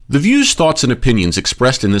The views, thoughts, and opinions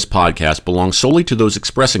expressed in this podcast belong solely to those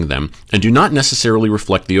expressing them and do not necessarily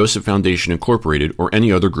reflect the OSIP Foundation Incorporated or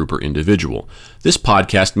any other group or individual. This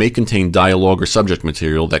podcast may contain dialogue or subject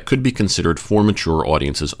material that could be considered for mature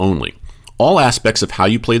audiences only. All aspects of How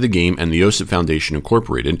You Play the Game and the OSIP Foundation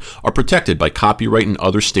Incorporated are protected by copyright and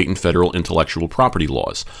other state and federal intellectual property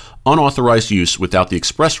laws. Unauthorized use without the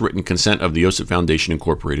express written consent of the OSIP Foundation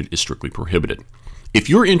Incorporated is strictly prohibited. If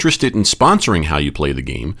you're interested in sponsoring How You Play the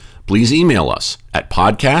Game, please email us at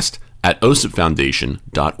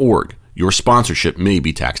podcast@osipfoundation.org. Your sponsorship may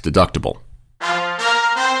be tax deductible.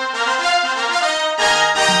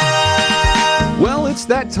 Well, it's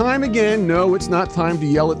that time again. No, it's not time to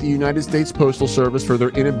yell at the United States Postal Service for their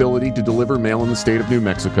inability to deliver mail in the state of New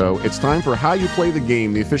Mexico. It's time for How You Play the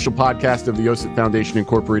Game, the official podcast of the OSIP Foundation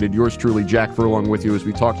Incorporated. Yours truly, Jack Furlong, with you as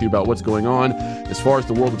we talk to you about what's going on as far as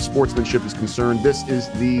the world of sportsmanship is concerned. This is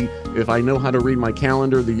if I know how to read my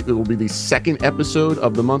calendar, it will be the second episode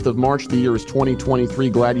of the month of March. The year is 2023.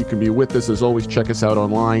 Glad you can be with us. As always, check us out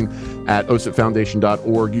online at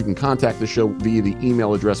osipfoundation.org. You can contact the show via the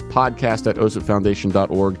email address podcast@osipfoundation.org.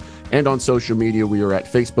 And on social media, we are at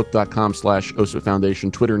facebook.com/OSIP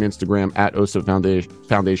Foundation, Twitter and Instagram at OSIP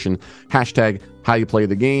Foundation, hashtag How You Play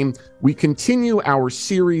the Game. We continue our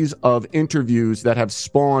series of interviews that have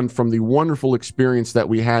spawned from the wonderful experience that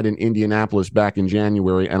we had in Indianapolis back in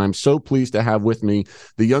January. And I'm so pleased to have with me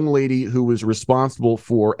the young lady who was responsible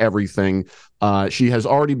for everything. She has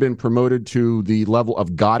already been promoted to the level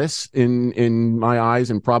of goddess in my eyes,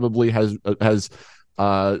 and probably has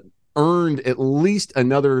earned at least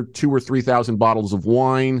another 2,000 or 3,000 bottles of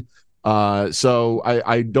wine. So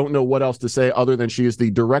I don't know what else to say other than she is the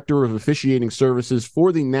Director of Officiating Services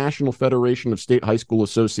for the National Federation of State High School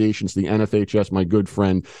Associations, the NFHS. My good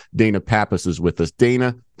friend Dana Pappas is with us.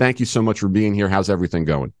 Dana, thank you so much for being here. How's everything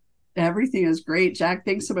going? Everything is great, Jack.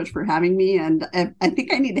 Thanks so much for having me. And I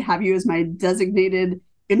think I need to have you as my designated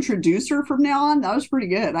introducer from now on. That was pretty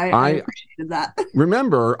good. I appreciated that.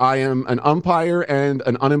 Remember, I am an umpire and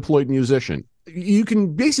an unemployed musician. You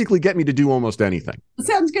can basically get me to do almost anything.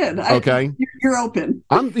 Sounds good. Okay. You're open.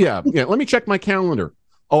 Yeah. Let me check my calendar.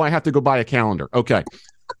 Oh, I have to go buy a calendar. Okay.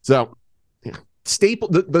 So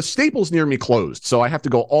the Staples near me closed, so I have to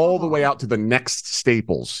go all the way out to the next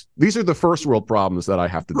Staples. These are the first world problems that I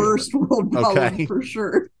have to deal with. First world problem, for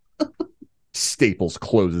sure. Staples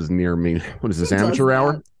closes near me. What is this, amateur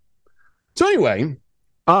hour? So anyway,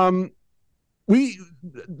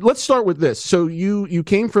 let's start with this. So you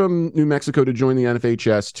came from New Mexico to join the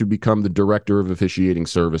NFHS to become the Director of Officiating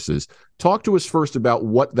Services. Talk to us first about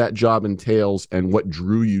what that job entails and what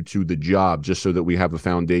drew you to the job, just so that we have a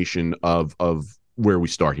foundation of where we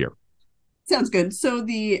start here. Sounds good. So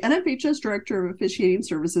the NFHS Director of Officiating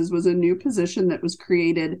Services was a new position that was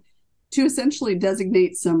created to essentially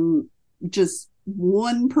designate just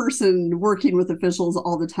one person working with officials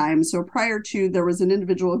all the time. So prior to, there was an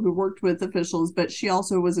individual who worked with officials, but she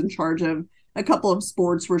also was in charge of a couple of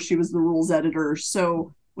sports where she was the rules editor.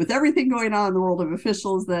 So with everything going on in the world of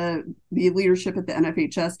officials, the leadership at the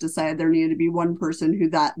NFHS decided there needed to be one person who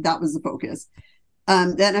that was the focus.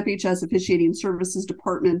 The NFHS Officiating Services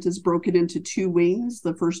Department is broken into two wings.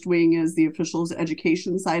 The first wing is the officials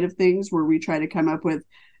education side of things, where we try to come up with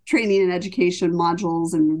training and education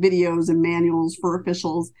modules and videos and manuals for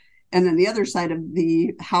officials. And then the other side of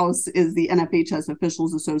the house is the NFHS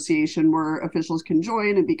Officials Association, where officials can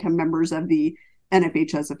join and become members of the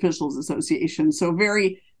NFHS Officials Association. So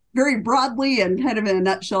very, very broadly and kind of in a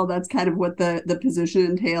nutshell, that's kind of what the position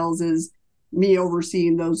entails, is me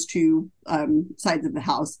overseeing those two sides of the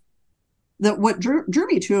house. What drew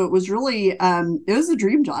me to it was really, it was a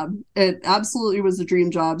dream job. It absolutely was a dream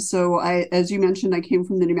job. So as you mentioned, I came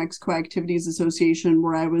from the New Mexico Activities Association,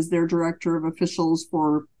 where I was their Director of Officials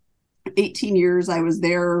for 18 years. I was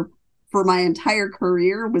there for my entire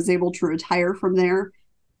career, was able to retire from there.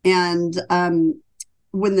 And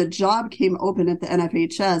when the job came open at the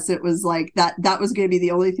NFHS, it was like that was going to be the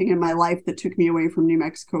only thing in my life that took me away from New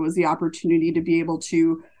Mexico, was the opportunity to be able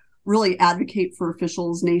to really advocate for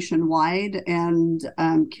officials nationwide and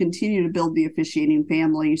continue to build the officiating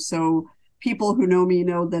family. So people who know me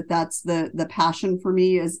know that that's the passion for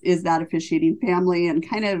me is that officiating family, and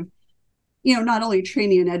kind of, not only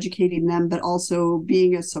training and educating them, but also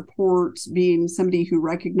being a support, being somebody who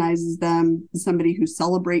recognizes them, somebody who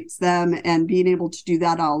celebrates them, and being able to do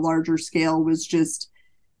that on a larger scale was just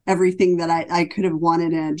everything that I could have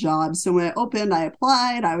wanted in a job. So when it opened, I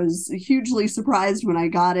applied. I was hugely surprised when I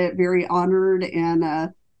got it, very honored,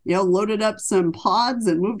 and loaded up some pods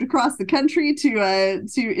and moved across the country to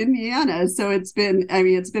Indiana. So it's been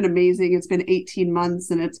amazing. It's been 18 months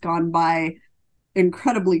and it's gone by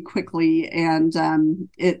incredibly quickly, and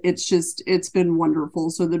it's been wonderful.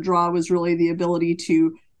 So the draw was really the ability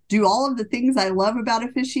to do all of the things I love about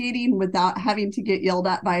officiating without having to get yelled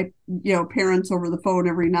at by parents over the phone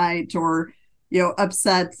every night, or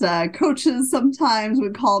upset coaches sometimes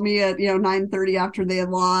would call me at 9:30 after they had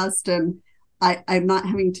lost, and I'm not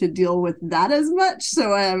having to deal with that as much.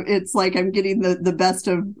 So it's like I'm getting the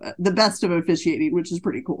best of officiating, which is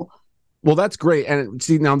pretty cool. Well, that's great. And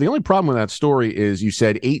see, now the only problem with that story is you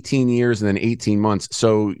said 18 years and then 18 months.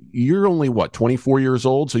 So you're only, what, 24 years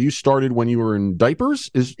old? So you started when you were in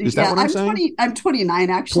diapers? Is that what I'm saying? I'm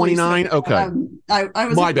 29, actually. 29? So, okay. I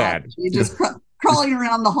was my bad. Just crawling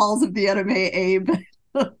around the halls of the NMAA.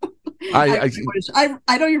 But I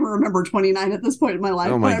don't even remember 29 at this point in my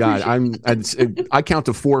life. Oh my God. I count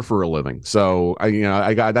to 4 for a living. So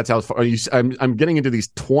I got, that's how far I'm getting into these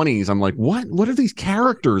 20s. I'm like, what are these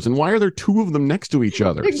characters and why are there 2 of them next to each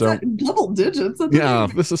other? Exactly. So double digits. Yeah,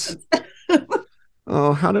 this is,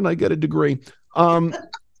 oh, how did I get a degree?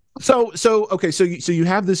 So you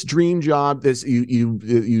have this dream job, this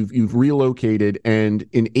you've relocated, and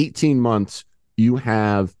in 18 months you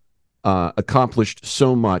have accomplished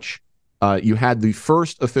so much. You had the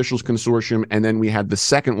first officials consortium, and then we had the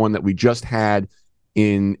second one that we just had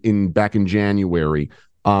back in January.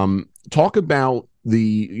 Talk about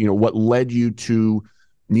what led you to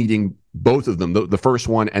needing both of them, the first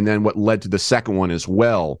one, and then what led to the second one as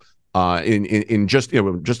well. In just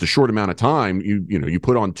a short amount of time, you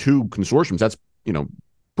put on 2 consortiums. That's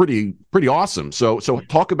pretty awesome. So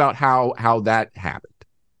talk about how that happened.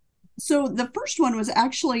 So the first one was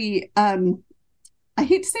actually, I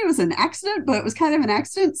hate to say it was an accident, but it was kind of an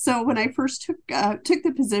accident. So when I first took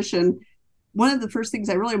the position, one of the first things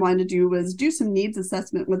I really wanted to do was do some needs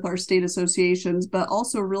assessment with our state associations, but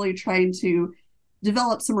also really trying to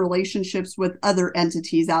develop some relationships with other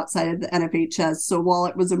entities outside of the NFHS. So while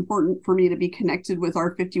it was important for me to be connected with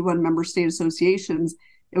our 51 member state associations,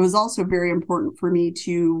 it was also very important for me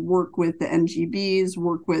to work with the NGBs,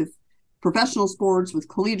 work with professional sports, with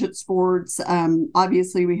collegiate sports.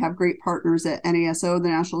 Obviously, we have great partners at NASO, the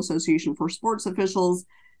National Association for Sports Officials,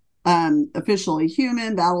 Officially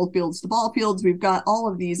Human, Battlefields to Ball Fields. We've got all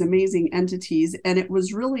of these amazing entities, and it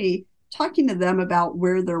was really talking to them about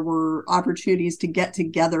where there were opportunities to get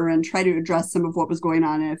together and try to address some of what was going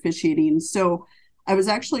on in officiating. So I was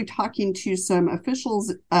actually talking to some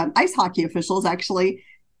officials, ice hockey officials, actually,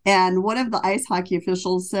 and one of the ice hockey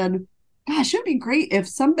officials said, gosh, it'd be great if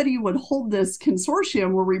somebody would hold this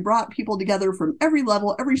consortium where we brought people together from every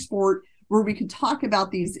level, every sport, where we could talk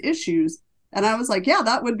about these issues. And I was like, yeah,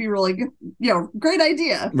 that would be really good. Great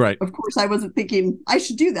idea. Right. Of course, I wasn't thinking I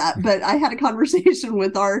should do that, but I had a conversation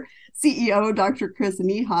with our CEO, Dr. Chris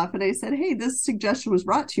Niehoff, and I said, hey, this suggestion was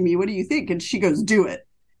brought to me. What do you think? And she goes, do it.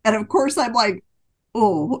 And of course, I'm like,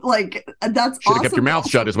 oh, like, that's should have kept your mouth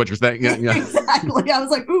shut is what you're saying. Yeah. Exactly. I was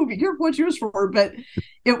like, ooh, be careful what yours for. But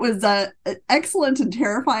it was excellent and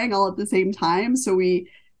terrifying all at the same time. So we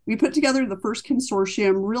put together the first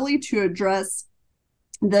consortium really to address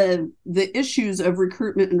the issues of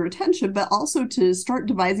recruitment and retention, but also to start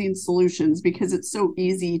devising solutions, because it's so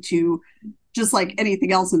easy to, just like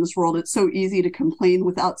anything else in this world, it's so easy to complain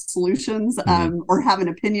without solutions, or have an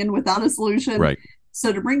opinion without a solution. Right.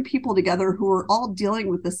 So to bring people together who are all dealing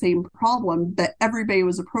with the same problem, that everybody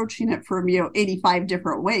was approaching it from 85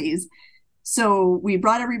 different ways. So we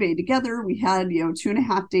brought everybody together. We had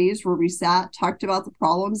 2.5 days where we sat, talked about the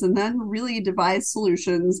problems, and then really devised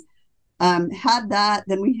solutions. Had that.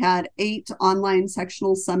 Then we had 8 online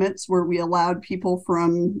sectional summits where we allowed people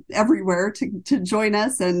from everywhere to join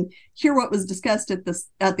us and hear what was discussed at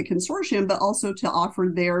the consortium, but also to offer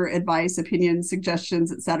their advice, opinions,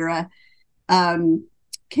 suggestions, etc.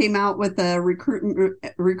 Came out with a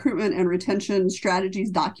recruitment and retention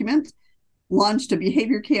strategies document, launched a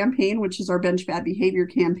behavior campaign, which is our Bench Bad Behavior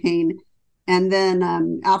campaign. And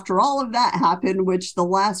then after all of that happened, which the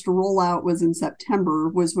last rollout was in September,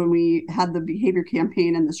 was when we had the behavior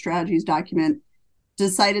campaign and the strategies document,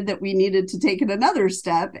 decided that we needed to take it another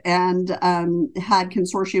step and had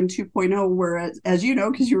Consortium 2.0, where, as you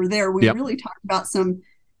know, because you were there, we really talked about some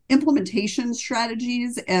implementation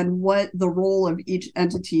strategies and what the role of each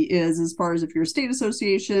entity is, as far as if you're a state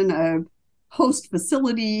association, a host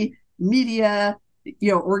facility, media,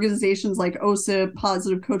 organizations like OSIP,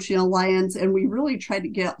 Positive Coaching Alliance. And we really tried to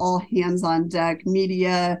get all hands on deck,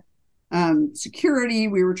 media, security.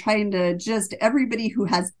 We were trying to just everybody who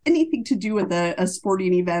has anything to do with a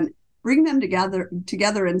sporting event, bring them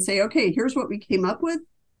together and say, okay, here's what we came up with.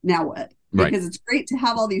 Now what? Because it's great to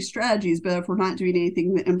have all these strategies, but if we're not doing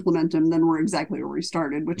anything to implement them, then we're exactly where we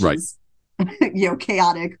started, which is,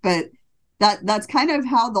 chaotic. But that's kind of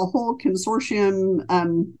how the whole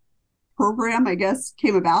consortium program, I guess,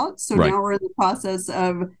 came about. So Right. now we're in the process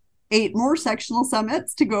of 8 more sectional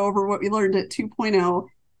summits to go over what we learned at 2.0.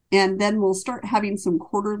 And then we'll start having some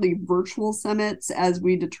quarterly virtual summits as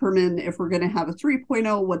we determine if we're going to have a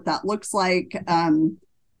 3.0, what that looks like, and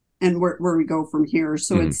where we go from here.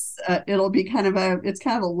 So it'll be kind of a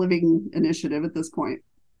living initiative at this point.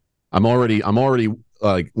 I'm already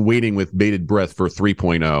waiting with bated breath for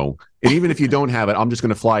 3.0. And even if you don't have it, I'm just going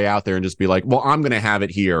to fly out there and just be like, well, I'm going to have it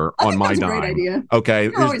here on my dime. Great idea. Okay.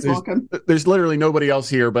 You're always welcome. There's literally nobody else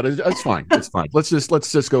here, but it's fine. It's fine. Let's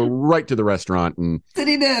just go right to the restaurant and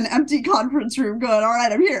sitting in an empty conference room going, all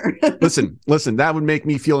right, I'm here. listen, that would make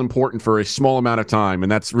me feel important for a small amount of time.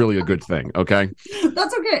 And that's really a good thing. Okay.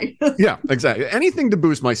 That's okay. Yeah, exactly. Anything to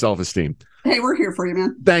boost my self-esteem. Hey, we're here for you,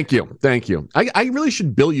 man. Thank you. I really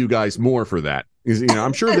should bill you guys more for that.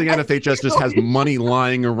 I'm sure the NFHS just has money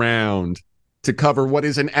lying around to cover what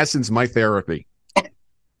is in essence my therapy.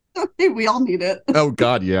 We all need it. Oh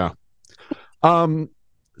God, yeah.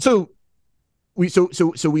 So we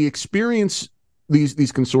experience these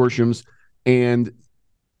consortiums, and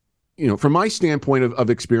from my standpoint of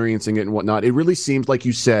experiencing it and whatnot, it really seems like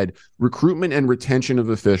you said recruitment and retention of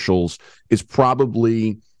officials is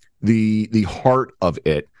probably the heart of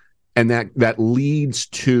it, and that leads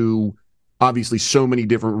to obviously so many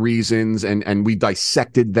different reasons, and we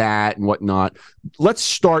dissected that and whatnot. Let's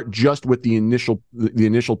start just with the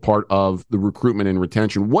initial part of the recruitment and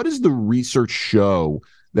retention. What does the research show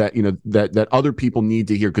that that other people need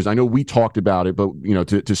to hear? Because I know we talked about it, but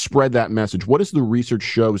to spread that message, what does the research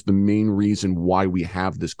show is the main reason why we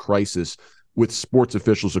have this crisis with sports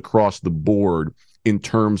officials across the board in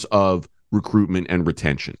terms of recruitment and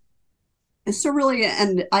retention? So really,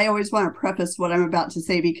 and I always want to preface what I'm about to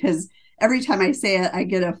say, because every time I say it, I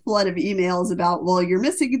get a flood of emails about, well, you're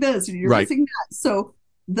missing this, and you're missing that. So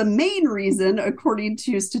the main reason, according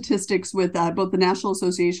to statistics with both the National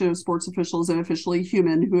Association of Sports Officials and Officially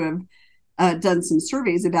Human, who have done some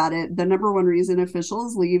surveys about it, the number one reason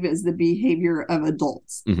officials leave is the behavior of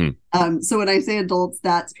adults. Mm-hmm. So when I say adults,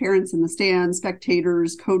 that's parents in the stands,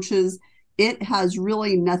 spectators, coaches. It has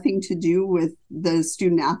really nothing to do with the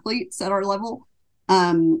student athletes at our level.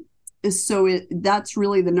 So that's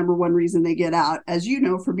really the number one reason they get out. As you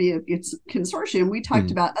know, for it's consortium, we talked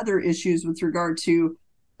about other issues with regard to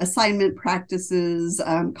assignment practices,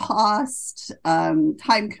 cost,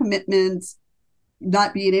 time commitment,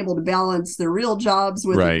 not being able to balance their real jobs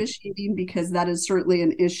with officiating, because that is certainly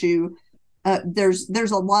an issue. There's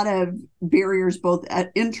a lot of barriers both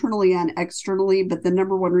internally and externally, but the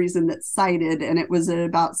number one reason that's cited, and it was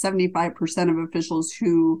about 75% of officials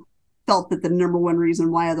who felt that the number one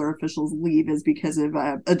reason why other officials leave is because of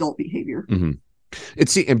adult behavior. Mm-hmm.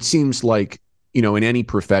 It seems like, in any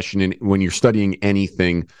profession, and when you're studying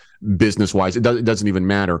anything business-wise, it doesn't even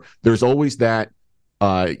matter. There's always that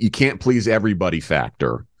you can't please everybody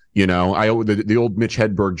factor. The old Mitch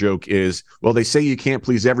Hedberg joke is, well, they say you can't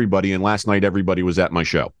please everybody, and last night everybody was at my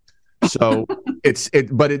show. So it's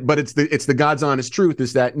the God's honest truth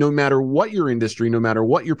is that no matter what your industry, no matter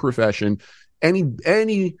what your profession,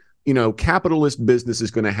 any capitalist business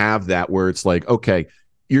is going to have that, where it's like, okay,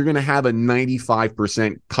 you're going to have a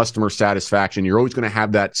 95% customer satisfaction. You're always going to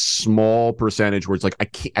have that small percentage where it's like,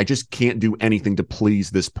 I just can't do anything to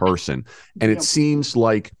please this person. And it seems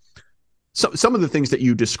like some of the things that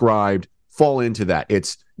you described fall into that.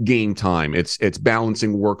 It's game time. It's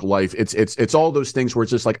balancing work life. It's all those things where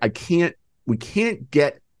it's just like, we can't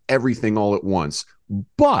get everything all at once.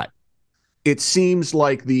 But it seems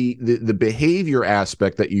like the behavior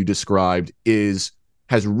aspect that you described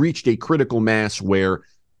has reached a critical mass where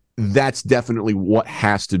that's definitely what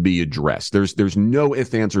has to be addressed. There's no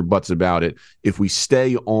ifs, ands, or buts about it. If we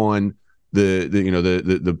stay on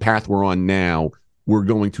the path we're on now, we're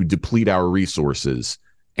going to deplete our resources,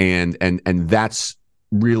 and that's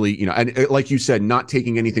really, and like you said, not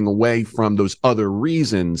taking anything away from those other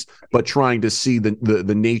reasons, but trying to see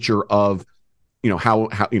the nature of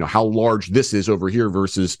how large this is over here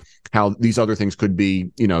versus how these other things could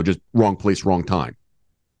be, just wrong place, wrong time.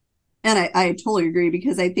 And I totally agree,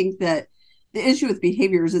 because I think that the issue with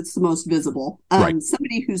behavior is it's the most visible.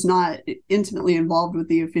 Somebody who's not intimately involved with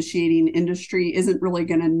the officiating industry isn't really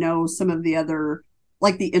going to know some of the other,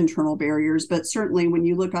 like the internal barriers. But certainly when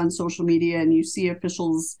you look on social media and you see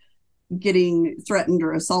officials getting threatened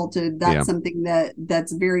or assaulted, that's something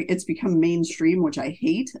it's become mainstream, which I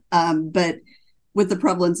hate. But with the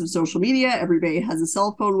prevalence of social media, everybody has a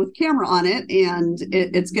cell phone with camera on it, and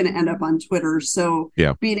it's going to end up on Twitter. So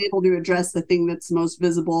being able to address the thing that's most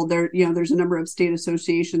visible, there's a number of state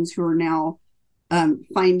associations who are now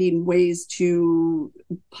finding ways to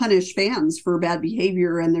punish fans for bad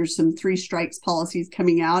behavior. And there's some 3 strikes policies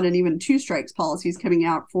coming out, and even 2 strikes policies coming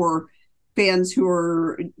out for fans who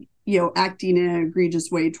are, acting in an egregious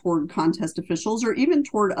way toward contest officials or even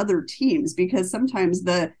toward other teams, because sometimes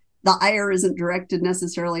the ire isn't directed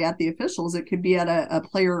necessarily at the officials. It could be at a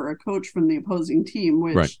player or a coach from the opposing team,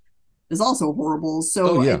 which is also horrible.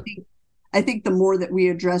 So I think the more that we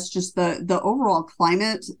address just the overall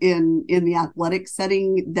climate in the athletic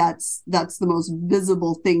setting, that's the most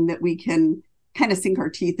visible thing that we can kind of sink our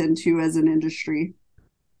teeth into as an industry.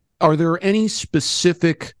 Are there any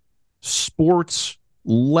specific sports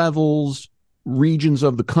levels, regions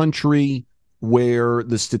of the country where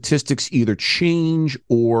the statistics either change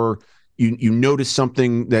or you notice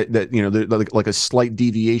something that like a slight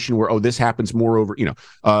deviation where, this happens more over,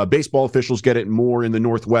 baseball officials get it more in the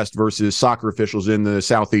Northwest versus soccer officials in the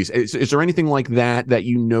Southeast? Is there anything like that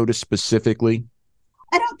you notice specifically?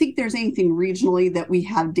 I don't think there's anything regionally that we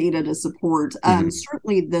have data to support.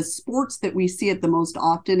 Certainly the sports that we see it the most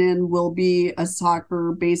often in will be a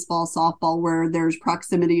soccer, baseball, softball, where there's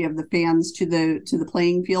proximity of the fans to the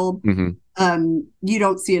playing field. You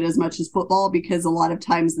don't see it as much as football because a lot of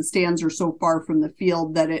times the stands are so far from the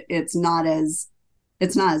field that it's not as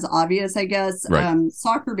obvious, I guess. Right.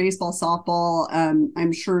 Soccer, baseball, softball,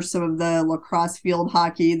 I'm sure some of the lacrosse, field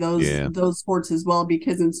hockey, those sports as well,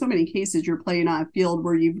 because in so many cases you're playing on a field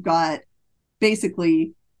where you've got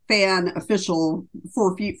basically fan official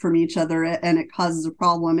 4 feet from each other, and it causes a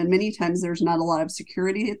problem. And many times there's not a lot of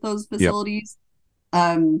security at those facilities.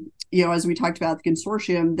 As we talked about the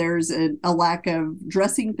consortium, there's a lack of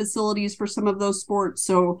dressing facilities for some of those sports.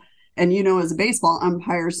 So, and as a baseball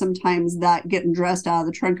umpire, sometimes that getting dressed out of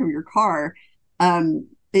the trunk of your car,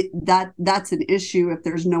 that's an issue if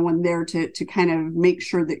there's no one there to kind of make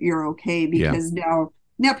sure that you're okay, because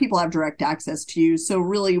now people have direct access to you. So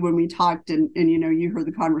really, when we talked, and you heard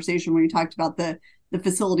the conversation when we talked about the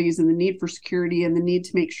facilities and the need for security and the need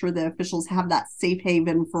to make sure that officials have that safe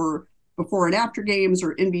haven for before and after games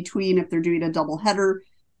or in between if they're doing a doubleheader.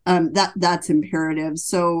 That's imperative.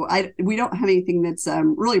 So we don't have anything that's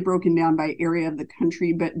really broken down by area of the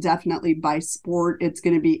country, but definitely by sport. It's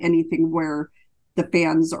going to be anything where the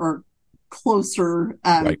fans are closer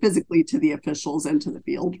physically to the officials and to the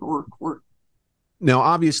field or court. Now,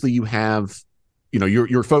 obviously, you have,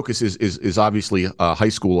 your focus is obviously high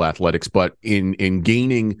school athletics, but in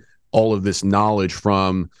gaining all of this knowledge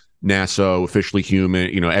from NASO, Officially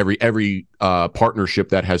Human, every partnership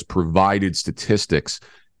that has provided statistics.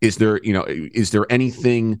 Is there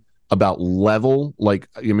anything about level? Like,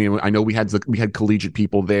 I know we had collegiate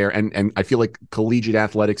people there, and I feel like collegiate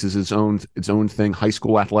athletics is its own thing. High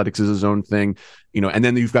school athletics is its own thing, and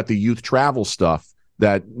then you've got the youth travel stuff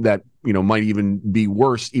that might even be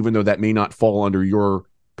worse, even though that may not fall under your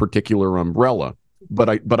particular umbrella.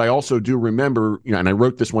 But I also do remember, and I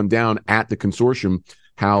wrote this one down at the consortium,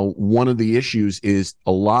 how one of the issues is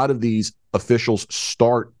a lot of these officials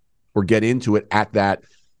start or get into it at that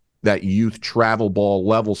youth travel ball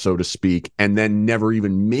level, so to speak, and then never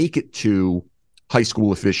even make it to high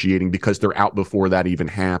school officiating because they're out before that even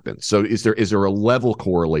happens. So is there a level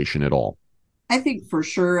correlation at all? I think for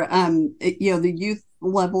sure, the youth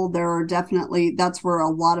level, that's where a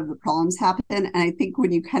lot of the problems happen. And I think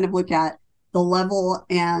when you kind of look at the level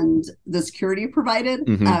and the security provided,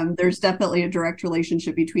 there's definitely a direct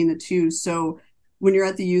relationship between the two. So when you're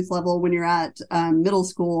at the youth level, when you're at middle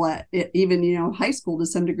school, even high school to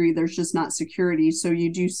some degree, there's just not security. So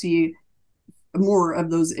you do see more of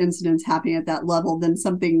those incidents happening at that level than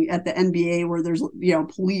something at the NBA where there's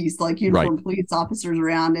police, like uniformed police officers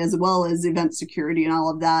around, as well as event security and all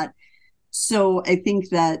of that. So I think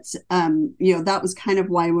that that was kind of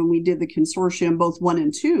why when we did the consortium, both 1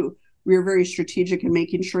 and 2, we were very strategic in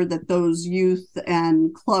making sure that those youth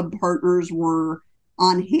and club partners were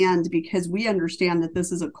on hand, because we understand that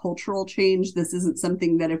this is a cultural change. This isn't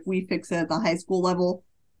something that if we fix it at the high school level,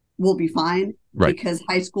 we'll be fine. Right. Because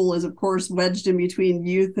high school is, of course, wedged in between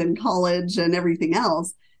youth and college and everything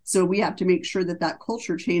else. So we have to make sure that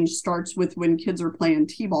culture change starts with when kids are playing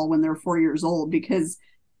t-ball when they're 4 years old, because,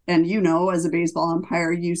 and as a baseball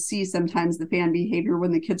umpire, you see sometimes the fan behavior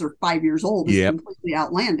when the kids are 5 years old is completely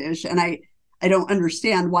outlandish. And I don't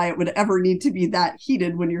understand why it would ever need to be that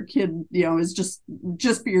heated when your kid, is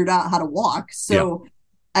just figured out how to walk. So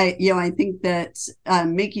I think that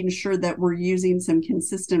making sure that we're using some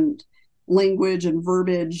consistent language and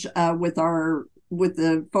verbiage with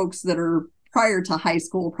the folks that are prior to high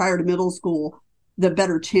school, prior to middle school, the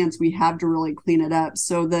better chance we have to really clean it up.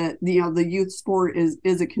 So the youth sport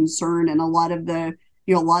is a concern, and a lot of the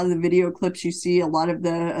video clips you see, a lot of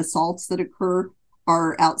the assaults that occur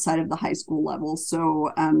are outside of the high school level.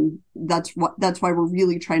 So that's why we're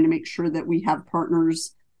really trying to make sure that we have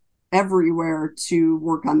partners everywhere to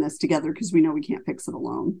work on this together, because we know we can't fix it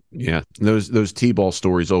alone. Yeah, those T-ball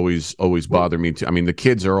stories always bother me too. I mean, the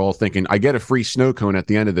kids are all thinking, I get a free snow cone at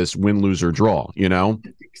the end of this, win, lose, or draw, you know?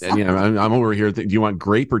 Exactly. And I'm over here, do you want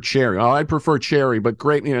grape or cherry? Oh, I prefer cherry, but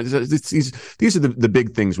grape, you know, these are the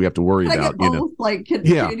big things we have to worry about. Both, you know? Like, can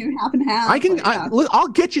you do half and half? I'll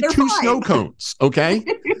get you two snow cones, okay?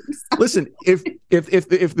 Exactly. Listen, if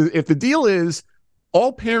the deal is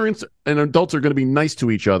all parents and adults are going to be nice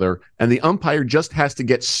to each other, and the umpire just has to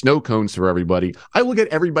get snow cones for everybody, I will get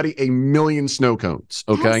everybody 1,000,000 snow cones,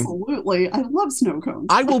 okay? Absolutely. I love snow cones.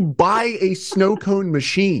 I will buy a snow cone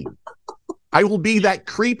machine. I will be that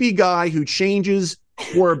creepy guy who changes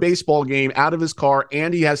for a baseball game out of his car,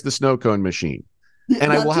 and he has the snow cone machine.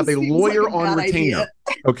 And I will have a lawyer on retainer,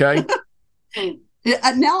 okay?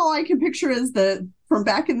 Now all I can picture is from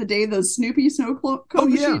back in the day, those Snoopy snow cone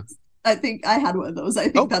machines. I think I had one of those. I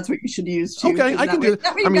think that's what you should use too. Okay, I can do it.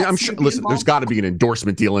 I mean, I'm sure. Listen, there's got to be an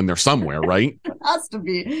endorsement deal in there somewhere, right? It has to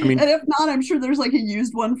be. I mean, and if not, I'm sure there's like a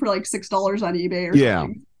used one for like $6 on eBay or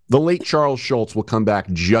something. The late Charles Schultz will come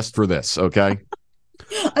back just for this. Okay.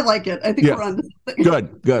 I like it. I think we're on this thing.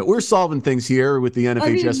 Good. We're solving things here with the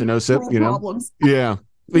NFHS and OSIP. You know. Problems. Yeah.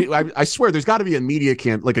 I swear there's got to be a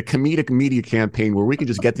comedic media campaign where we can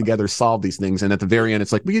just get together, solve these things, and at the very end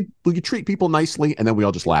it's like, will you treat people nicely, and then we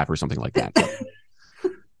all just laugh or something like that.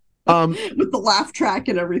 With the laugh track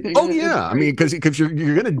and everything. Oh yeah, I mean, because you're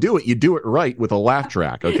going to do it, you do it right with a laugh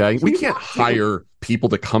track. Okay, we can't hire people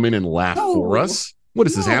to come in and laugh for us. What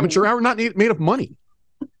is this, amateur hour? Not made of money.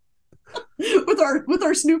 with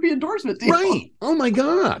our Snoopy endorsement deal. Right. Oh my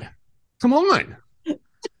God. Come on.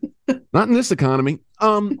 Not in this economy.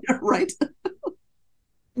 Right.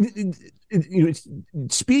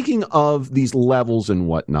 Speaking of these levels and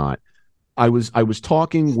whatnot, I was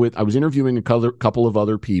interviewing a couple of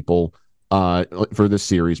other people for this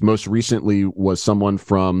series. Most recently was someone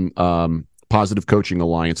from Positive Coaching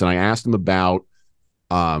Alliance, and I asked them about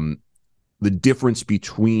the difference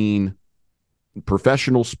between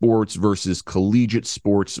professional sports versus collegiate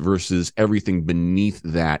sports versus everything beneath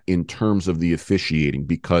that in terms of the officiating,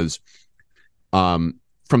 because from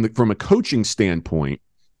a coaching standpoint,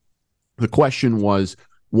 the question was,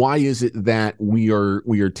 why is it that we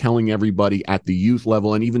are telling everybody at the youth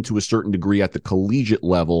level and even to a certain degree at the collegiate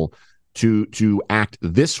level to act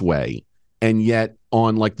this way, and yet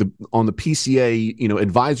on the PCA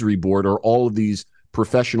advisory board are all of these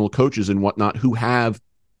professional coaches and whatnot who have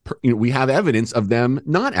we have evidence of them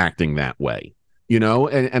not acting that way,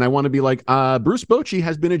 and I want to be like, Bruce Bochy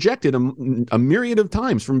has been ejected a myriad of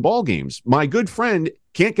times from ball games. My good friend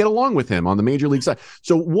can't get along with him on the major league side.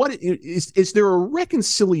 So what is there a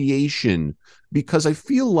reconciliation? Because I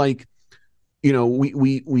feel like,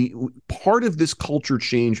 we part of this culture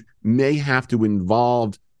change may have to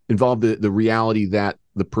involve the reality that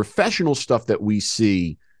the professional stuff that we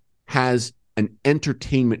see has an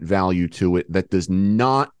entertainment value to it that does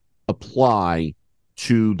not apply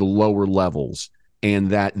to the lower levels, and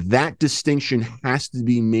that distinction has to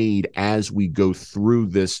be made as we go through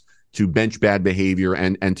this to bench bad behavior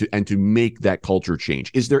and to make that culture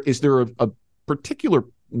change. Is there a particular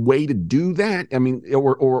way to do that? I mean,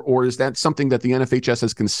 or is that something that the NFHS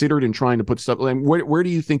has considered in trying to put stuff? I mean, where do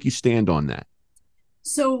you think you stand on that?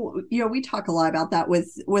 So, we talk a lot about that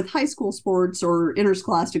with high school sports or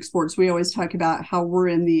interscholastic sports. We always talk about how we're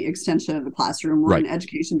in the extension of the classroom. We're in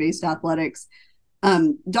education-based athletics.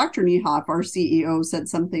 Dr. Niehoff, our CEO, said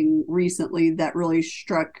something recently that really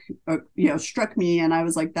struck me, and I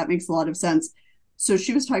was like, that makes a lot of sense. So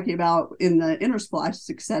she was talking about in the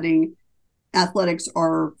interscholastic setting, athletics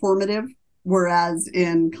are formative, whereas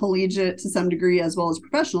in collegiate, to some degree, as well as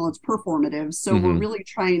professional, it's performative. So we're really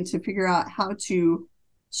trying to figure out how to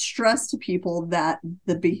stress to people that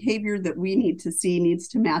the behavior that we need to see needs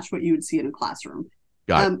to match what you would see in a classroom.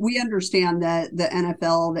 We understand that the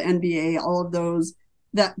NFL, the NBA, all of those,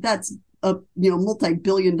 that's a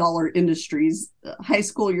multi-billion-dollar industries. High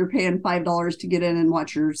school, you're paying $5 to get in and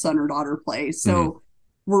watch your son or daughter play. So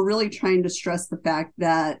we're really trying to stress the fact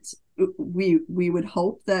that we would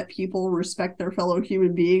hope that people respect their fellow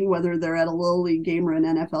human being, whether they're at a little league game or an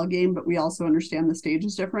NFL game, but we also understand the stage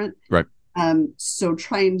is different. Right. So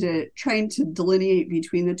trying to delineate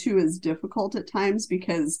between the two is difficult at times,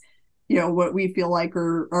 because what we feel like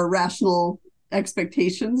are rational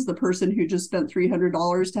expectations, the person who just spent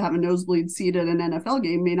 $300 to have a nosebleed seat at an NFL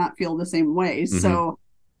game may not feel the same way. So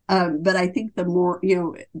but I think the more,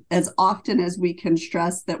 as often as we can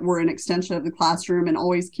stress that we're an extension of the classroom and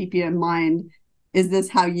always keep you in mind is this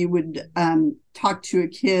how you would talk to a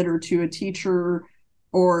kid or to a teacher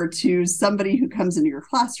or to somebody who comes into your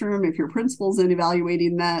classroom? If your principal's in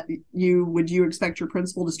evaluating that, would you expect your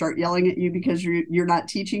principal to start yelling at you because you're not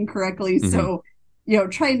teaching correctly? Mm-hmm. So,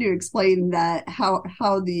 trying to explain that how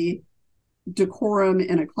the decorum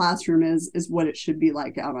in a classroom is what it should be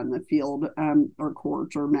like out on the field or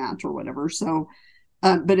court or mat or whatever. So,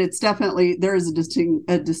 but it's definitely, there is a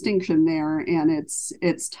distinction there, and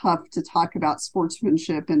it's tough to talk about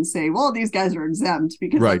sportsmanship and say, well, these guys are exempt,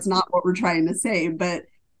 because that's not what we're trying to say. But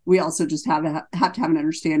we also just have to have an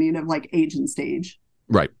understanding of like age and stage.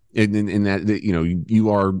 Right. In that, you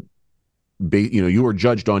are you are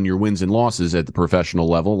judged on your wins and losses at the professional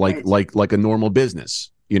level, like a normal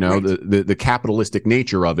business. The capitalistic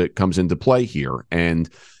nature of it comes into play here, and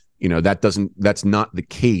that's not the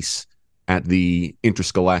case at the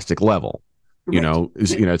interscholastic level. So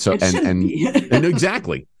and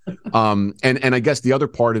exactly. And I guess the other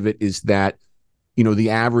part of it is that the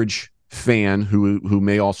average fan who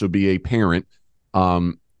may also be a parent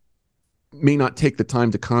may not take the time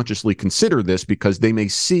to consciously consider this, because they may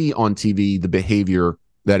see on TV the behavior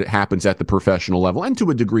that it happens at the professional level and to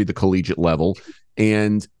a degree the collegiate level,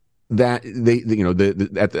 and that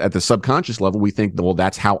at the subconscious level we think, well,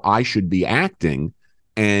 that's how I should be acting,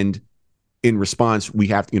 and in response we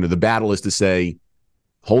have the battle is to say,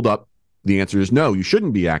 hold up, the answer is no, you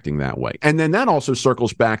shouldn't be acting that way. And then that also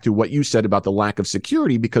circles back to what you said about the lack of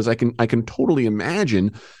security, because I can totally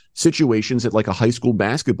imagine situations at like a high school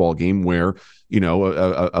basketball game where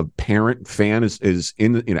a parent fan is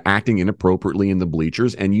acting inappropriately in the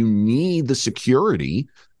bleachers, and you need the security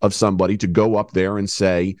of somebody to go up there and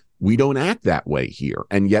say, we don't act that way here,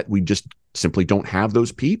 and yet we just simply don't have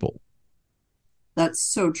those people. That's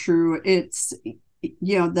so true. It's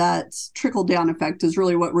that trickle down effect is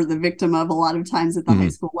really what we're the victim of a lot of times at the high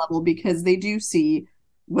school level, because they do see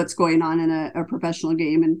what's going on in a professional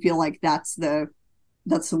game and feel like that's the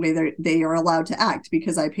way they are allowed to act.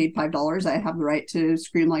 Because I paid $5, I have the right to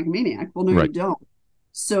scream like a maniac. Well, no, you don't.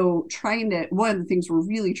 So one of the things we're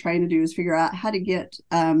really trying to do is figure out how to get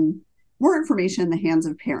more information in the hands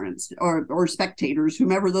of parents or spectators,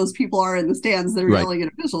 whomever those people are in the stands that are yelling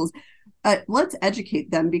at officials. Let's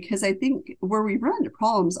educate them, because I think where we run into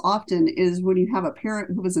problems often is when you have a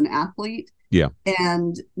parent who was an athlete,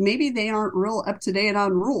 and maybe they aren't real up to date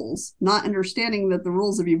on rules, not understanding that the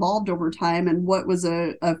rules have evolved over time, and what was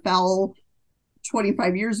a foul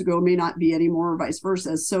 25 years ago may not be anymore, or vice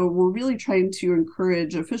versa. So we're really trying to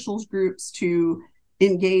encourage officials groups to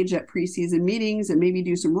engage at preseason meetings and maybe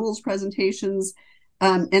do some rules presentations,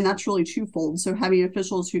 and that's really twofold. So having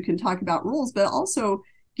officials who can talk about rules, but also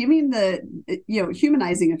giving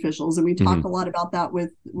humanizing officials. And we talk a lot about that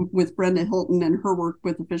with Brenda Hilton and her work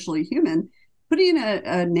with Officially Human, putting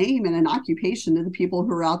a name and an occupation to the people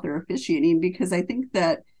who are out there officiating, because I think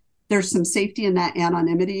that there's some safety in that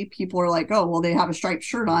anonymity. People are like, oh, well, they have a striped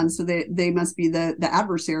shirt on, so they must be the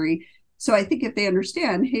adversary. So I think if they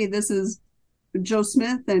understand, hey, this is Joe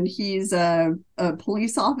Smith, and he's a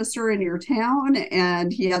police officer in your town,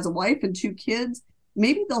 and he has a wife and 2 kids,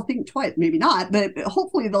 maybe they'll think twice, maybe not, but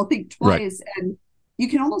hopefully they'll think twice. And you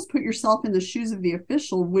can almost put yourself in the shoes of the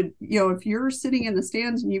official. If you're sitting in the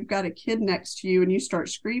stands and you've got a kid next to you and you start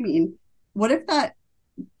screaming, what if that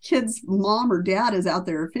kid's mom or dad is out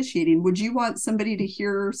there officiating? Would you want somebody to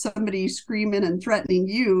hear somebody screaming and threatening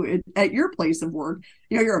you at your place of work?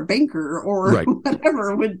 You're a banker or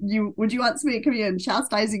whatever. Would you want somebody coming in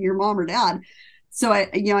chastising your mom or dad? So I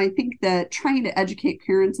think that trying to educate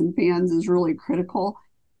parents and fans is really critical.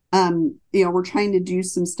 We're trying to do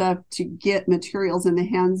some stuff to get materials in the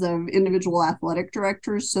hands of individual athletic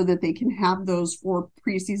directors so that they can have those for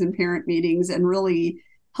preseason parent meetings and really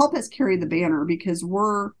help us carry the banner, because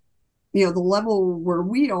we're, the level where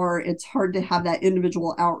we are, it's hard to have that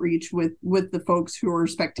individual outreach with the folks who are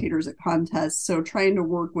spectators at contests. So trying to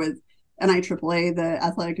work with NIAAA, the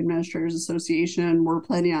Athletic Administrators Association, we're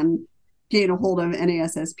planning on getting a hold of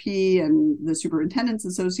NASSP and the Superintendents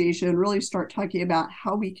Association, really start talking about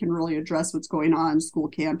how we can really address what's going on school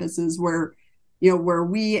campuses where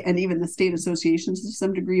we and even the state associations to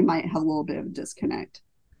some degree might have a little bit of a disconnect.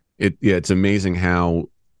 It's amazing how,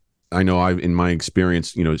 I know in my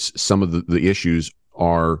experience, some of the issues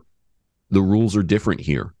are, the rules are different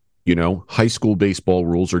here. High school baseball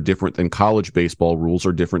rules are different than college baseball rules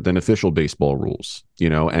are different than official baseball rules,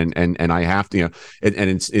 and I have to, and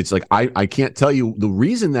it's like, I can't tell you the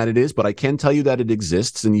reason that it is, but I can tell you that it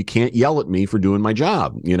exists, and you can't yell at me for doing my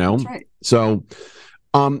job, That's right. So,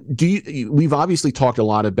 we've obviously talked a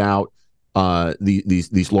lot about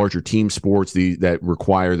these larger team sports that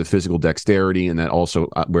require the physical dexterity, and that also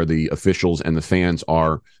where the officials and the fans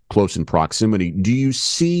are close in proximity. Do you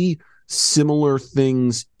see similar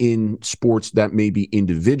things in sports that may be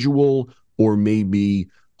individual or maybe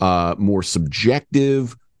more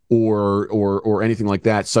subjective, or anything like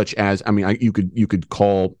that? Such as, I mean, you can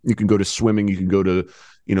go to swimming, you can go to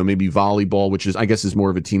maybe volleyball, which is, I guess, is more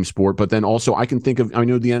of a team sport. But then also I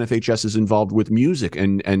know the NFHS is involved with music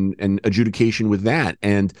and adjudication with that.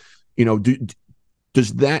 And,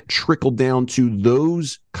 does that trickle down to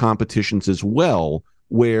those competitions as well,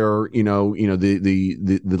 where,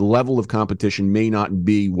 the level of competition may not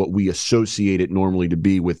be what we associate it normally to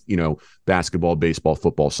be with, basketball, baseball,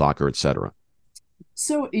 football, soccer, et cetera?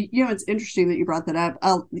 So, it's interesting that you brought that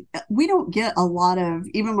up. We don't get a lot of,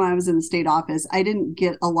 even when I was in the state office, I didn't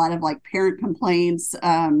get a lot of like parent complaints,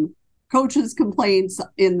 coaches complaints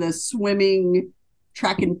in the swimming,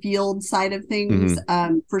 track and field side of things.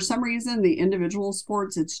 Mm-hmm. For some reason, the individual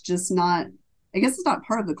sports, it's just not, I guess it's not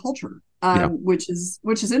part of the culture, which is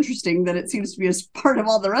interesting that it seems to be as part of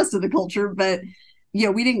all the rest of the culture. But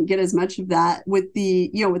we didn't get as much of that with the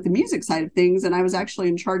music side of things. And I was actually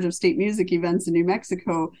in charge of state music events in New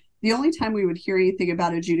Mexico. The only time we would hear anything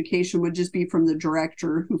about adjudication would just be from the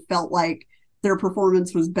director, who felt like their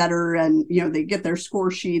performance was better, and, they'd get their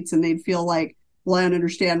score sheets and they'd feel like, well, I don't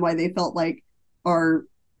understand why they felt like our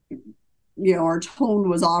tone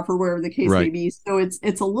was off, or whatever the case may be. So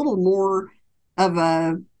it's a little more of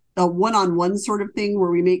a one-on-one sort of thing,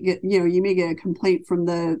 where we may get, you may get a complaint from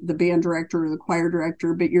the band director or the choir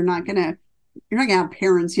director, but you're not gonna have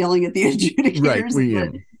parents yelling at the adjudicators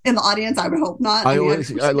in the audience. I would hope not. I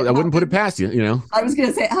wouldn't put it past you. I was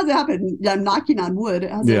gonna say, it hasn't happened. I'm knocking on wood.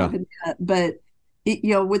 It hasn't happened yet. But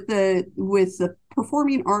with the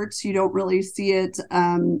performing arts, you don't really see it.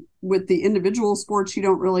 With the individual sports, you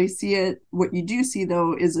don't really see it. What you do see,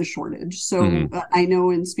 though, is a shortage. So I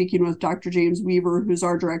know, in speaking with Dr. James Weaver, who's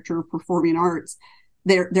our director of performing arts,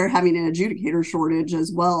 they're having an adjudicator shortage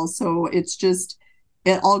as well. So it's just,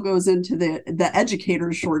 it all goes into the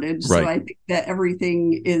educator shortage. Right. So I think that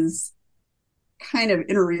everything is kind of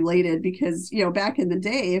interrelated, because back in the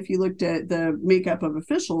day, if you looked at the makeup of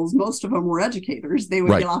officials, most of them were educators. They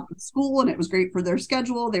would get off of school and it was great for their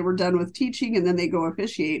schedule. They were done with teaching and then they go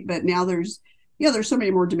officiate. But now there's so many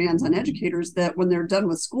more demands on educators that when they're done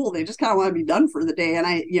with school, they just kind of want to be done for the day. And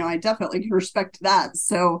I definitely can respect that.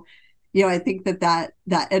 So I think that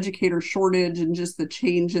educator shortage and just the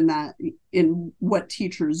change in what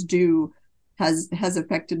teachers do has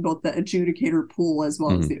affected both the adjudicator pool as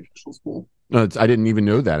well as the officials pool. I didn't even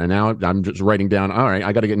know that. And now I'm just writing down, all right,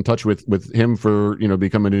 I got to get in touch with him for,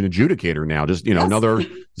 becoming an adjudicator now. Just, another,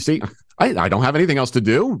 see, I don't have anything else to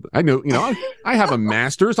do. I know, I have a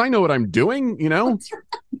master's. I know what I'm doing, That's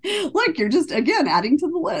right. Look, you're just, again, adding to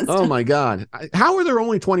the list. Oh my God. How are there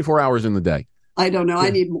only 24 hours in the day? I don't know. Yeah. I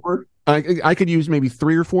need more. I could use maybe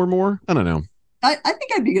 3 or 4 more. I don't know. I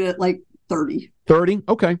think I'd be good at like 30. 30?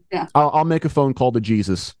 Okay. Yeah. I'll make a phone call to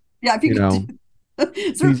Jesus. Yeah. If you could.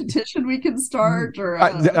 Is there a petition we can start? Or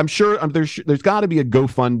I'm sure there's got to be a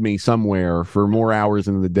GoFundMe somewhere for more hours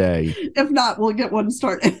in the day. If not, we'll get one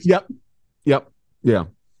started. Yep. Yeah.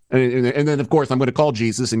 And then of course I'm going to call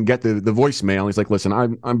Jesus and get the voicemail. He's like, "Listen,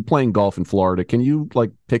 I'm playing golf in Florida. Can you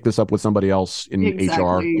pick this up with somebody else in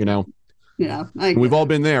HR?" Yeah. We've all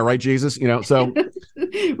been there, right, Jesus? So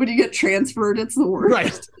when you get transferred, it's the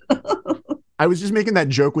worst. Right. I was just making that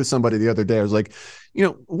joke with somebody the other day. I was like,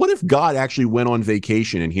 what if God actually went on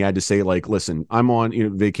vacation and he had to say, like, listen, I'm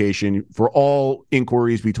on vacation for all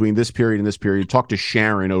inquiries between this period and this period. Talk to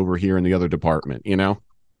Sharon over here in the other department,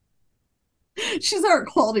 She's our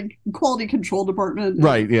quality control department.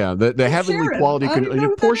 Right. Yeah. The heavenly Sharon. Quality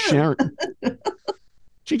control. Poor Sharon.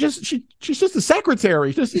 she's just a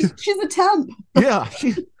secretary. She's a temp. Yeah.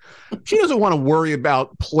 She doesn't want to worry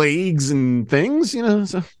about plagues and things,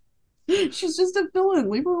 So. She's just a villain.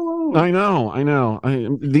 Leave her alone. I know.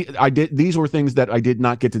 These were things that I did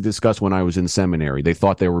not get to discuss when I was in seminary. They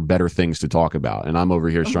thought there were better things to talk about, and I'm over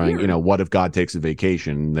here trying. What if God takes a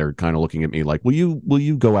vacation? They're kind of looking at me like, "Will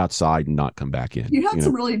you go outside and not come back in?" You had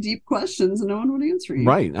some really deep questions, and no one would answer you.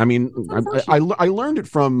 Right. I mean, I learned it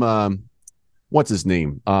from what's his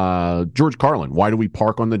name, George Carlin. Why do we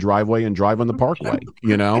park on the driveway and drive on the parkway?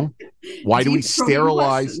 Why do we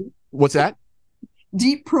sterilize? What's that?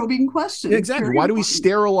 Deep probing questions. Exactly. Why do we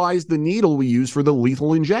sterilize the needle we use for the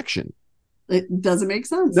lethal injection? It doesn't make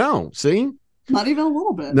sense. No. See? Not even a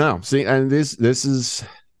little bit. No. See, and this is,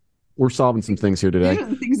 we're solving some things here today. These are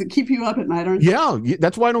the things that keep you up at night, aren't they? Yeah.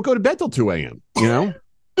 That's why I don't go to bed till 2 a.m. Got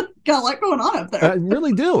a lot going on up there. I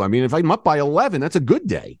really do. I mean, if I'm up by 11, that's a good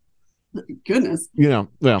day. Goodness.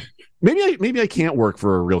 Well, maybe I can't work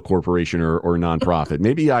for a real corporation or nonprofit.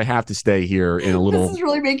 Maybe I have to stay here in a little. This is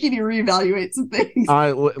really making you reevaluate some things.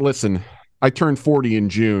 Listen. I turned 40 in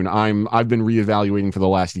June. I've been reevaluating for the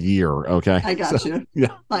last year. Okay, I got you.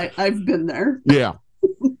 Yeah, I've been there. Yeah.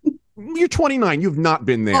 You're 29. You've not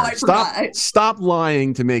been there. Stop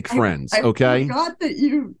lying to make friends. Okay.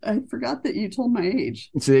 I forgot that you told my age.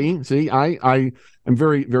 See, I am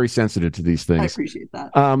very, very sensitive to these things. I appreciate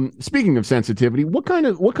that. Speaking of sensitivity, what kind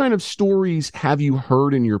of stories have you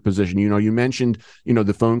heard in your position? You mentioned,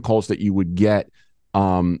 the phone calls that you would get.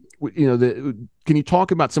 Can you talk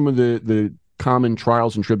about some of the common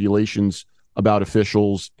trials and tribulations about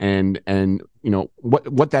officials and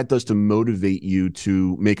what that does to motivate you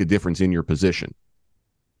to make a difference in your position?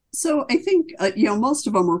 So I think, most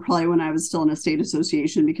of them were probably when I was still in a state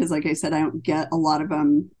association, because like I said, I don't get a lot of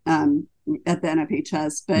them at the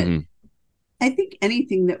NFHS, but I think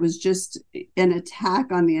anything that was just an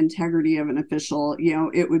attack on the integrity of an official,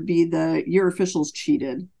 it would be your officials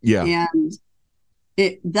cheated. Yeah. And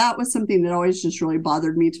that was something that always just really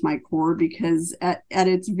bothered me to my core, because at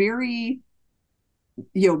its very,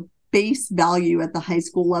 base value at the high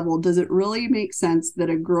school level, does it really make sense that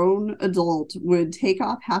a grown adult would take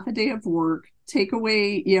off half a day of work, take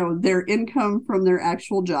away, their income from their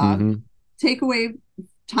actual job, take away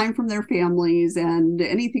time from their families and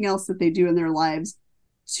anything else that they do in their lives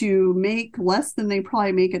to make less than they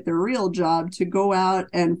probably make at their real job, to go out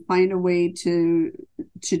and find a way to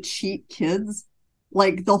cheat kids?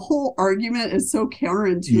 Like, the whole argument is so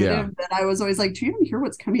counterintuitive that I was always like, do you even hear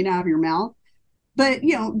what's coming out of your mouth? But,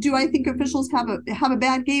 do I think officials have a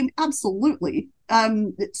bad game? Absolutely.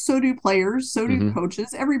 So do players, so do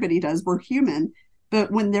coaches. Everybody does. We're human.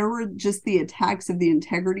 But when there were just the attacks of the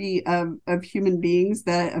integrity of human beings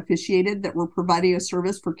that officiated, that were providing a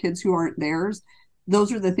service for kids who aren't theirs,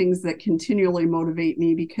 those are the things that continually motivate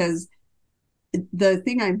me, because the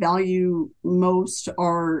thing I value most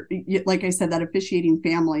are, like I said, that officiating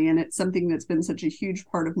family. And it's something that's been such a huge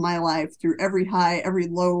part of my life through every high, every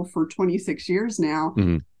low for 26 years now.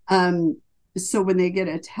 So when they get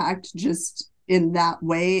attacked just in that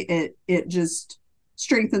way, it just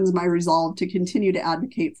strengthens my resolve to continue to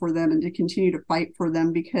advocate for them and to continue to fight for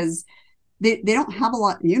them, because they don't have a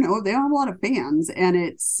lot, they don't have a lot of fans.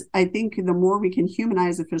 And I think the more we can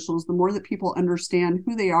humanize officials, the more that people understand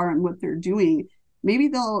who they are and what they're doing, maybe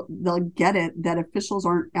they'll get it that officials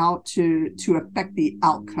aren't out to affect the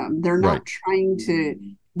outcome. They're not trying to,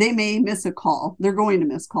 they may miss a call. They're going to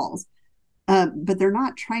miss calls. But they're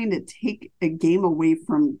not trying to take a game away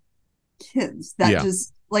from kids. That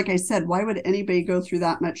just, like I said, why would anybody go through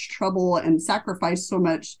that much trouble and sacrifice so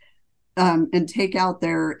much and take out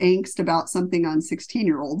their angst about something on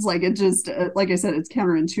 16-year-olds? Like, it just, like I said, it's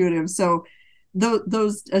counterintuitive. So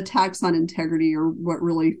those attacks on integrity are what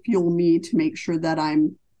really fuel me to make sure that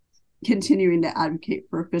I'm continuing to advocate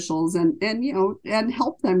for officials and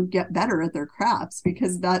help them get better at their crafts,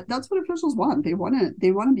 because that's what officials want. They want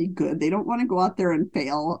to be good. They don't want to go out there and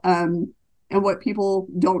fail. And what people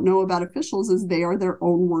don't know about officials is they are their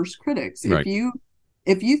own worst critics. Right.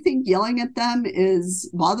 If you think yelling at them is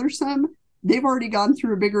bothersome, they've already gone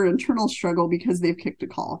through a bigger internal struggle because they've kicked a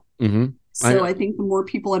call. So I think the more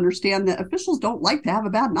people understand that officials don't like to have a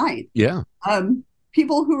bad night. Yeah.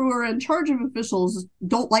 People who are in charge of officials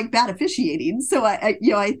don't like bad officiating. So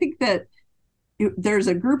I think that there's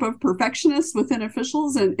a group of perfectionists within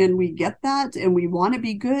officials, and we get that, and we want to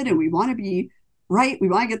be good, and we want to be right. We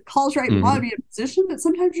want to get calls right. We want to be in a position, but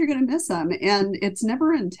sometimes you're going to miss them, and it's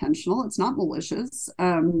never intentional. It's not malicious.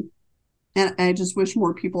 And I just wish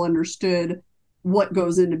more people understood what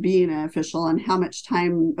goes into being an official and how much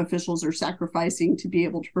time officials are sacrificing to be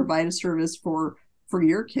able to provide a service for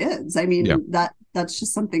your kids. I mean, that's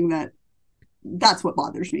just something that's what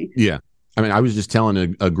bothers me. Yeah. I mean, I was just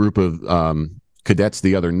telling a group of cadets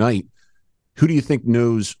the other night, who do you think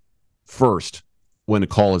knows first when a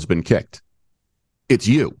call has been kicked? It's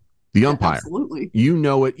you, the umpire. Absolutely. You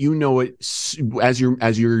know it as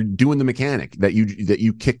you're doing the mechanic that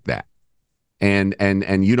you kicked that. And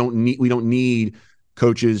we don't need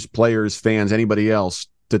coaches, players, fans, anybody else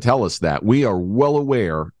to tell us that. We are well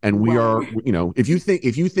aware, and we are, if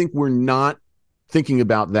you think we're not thinking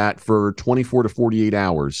about that for 24 to 48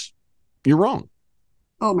 hours, you're wrong.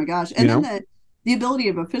 Oh my gosh. And then the ability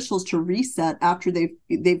of officials to reset after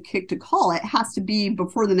they've kicked a call, it has to be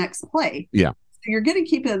before the next play. Yeah. So you're going to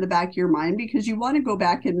keep it in the back of your mind because you want to go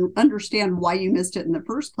back and understand why you missed it in the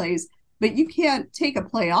first place. But you can't take a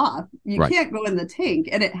play off. You can't go in the tank.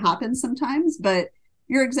 And it happens sometimes, but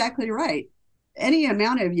you're exactly right. Any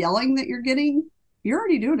amount of yelling that you're getting, you're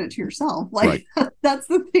already doing it to yourself. Like, that's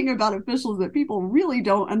the thing about officials that people really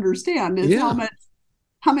don't understand is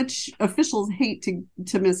how much officials hate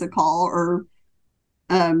to miss a call or,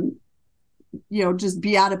 just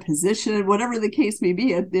be out of position, whatever the case may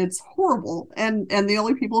be. It's horrible. And the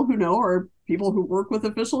only people who know are people who work with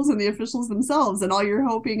officials and the officials themselves. And all you're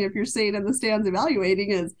hoping, if you're sitting in the stands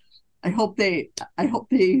evaluating, is I hope they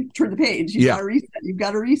turn the page. You've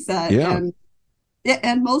got to reset. Yeah.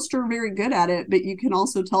 And most are very good at it, but you can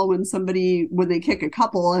also tell when they kick a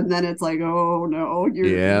couple and then it's like, oh no,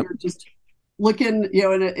 you're just looking,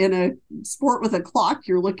 in a sport with a clock,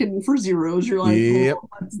 you're looking for zeros. You're like,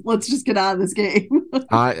 let's just get out of this game.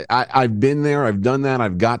 I've been there. I've done that.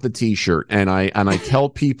 I've got the T-shirt, and I tell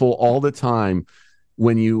people all the time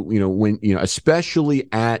when especially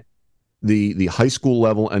at the high school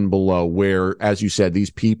level and below, where, as you said,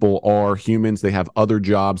 these people are humans. They have other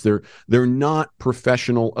jobs. They're not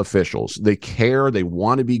professional officials. They care. They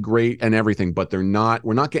want to be great and everything, but we're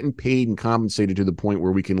not getting paid and compensated to the point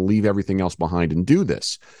where we can leave everything else behind and do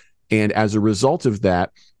this. And as a result of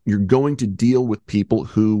that, you're going to deal with people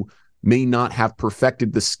who may not have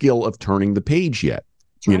perfected the skill of turning the page yet.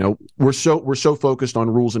 Right. We're so focused on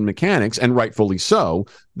rules and mechanics, and rightfully so,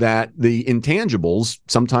 that the intangibles,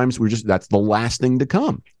 sometimes that's the last thing to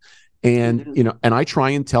come. And, and I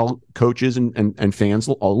try and tell coaches and fans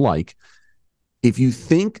alike, if you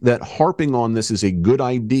think that harping on this is a good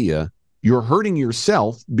idea, you're hurting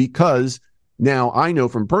yourself, because now I know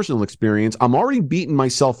from personal experience, I'm already beating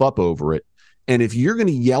myself up over it. And if you're going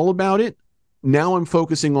to yell about it, now I'm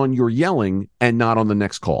focusing on your yelling and not on the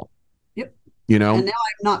next call. And now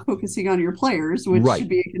I'm not focusing on your players, which should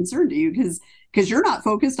be a concern to you, because you're not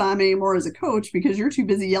focused on me anymore as a coach because you're too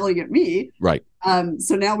busy yelling at me. Right.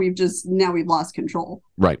 So now we've lost control.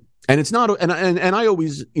 Right. And it's not, and I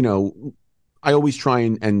always, I always try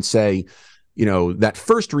and say, that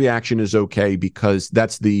first reaction is okay, because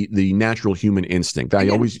that's the natural human instinct. I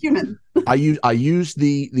use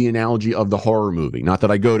the analogy of the horror movie. Not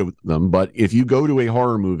that I go to them, but if you go to a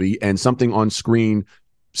horror movie and something on screen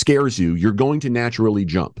scares you, you're going to naturally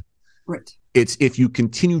jump. Right. It's if you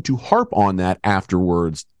continue to harp on that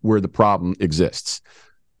afterwards where the problem exists.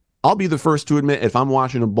 I'll be the first to admit, if I'm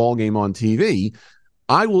watching a ball game on TV,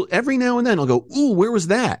 I will every now and then I'll go, ooh, where was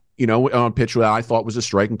that? On a pitch that I thought was a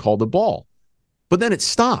strike and called the ball. But then it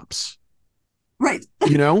stops. Right.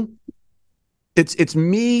 It's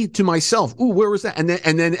me to myself. Ooh, where was that? And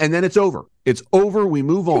then it's over. It's over. We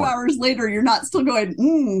move on. 2 hours later, you're not still going.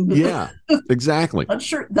 Yeah, exactly. That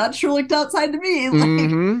sure looked outside to me.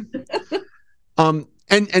 Mm-hmm.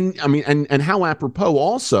 And how apropos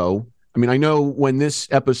also. I mean, I know when this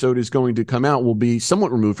episode is going to come out, we'll be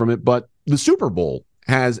somewhat removed from it, but the Super Bowl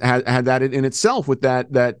had that in itself with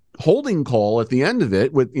that holding call at the end of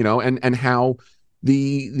it, with and how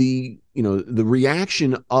the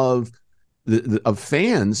reaction of of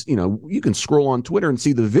fans, you can scroll on Twitter and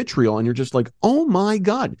see the vitriol, and you're just like, oh my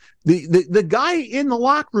God. The guy in the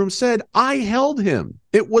locker room said, I held him.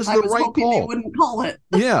 It was the right call. They wouldn't call it.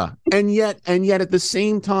 Yeah. And yet at the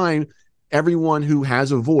same time, everyone who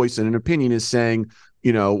has a voice and an opinion is saying,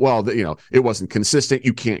 it wasn't consistent.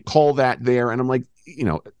 You can't call that there. And I'm like,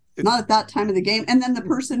 not at that time of the game. And then the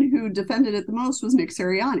person who defended it the most was Nick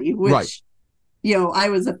Sirianni, which, right.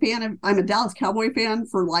 I'm a Dallas Cowboy fan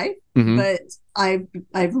for life, Mm-hmm. but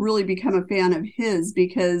I've really become a fan of his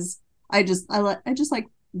because I just like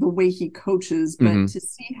the way he coaches, but Mm-hmm. to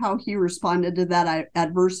see how he responded to that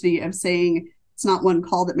adversity of saying it's not one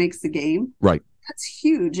call that makes the game. Right. That's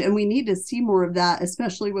huge. And we need to see more of that,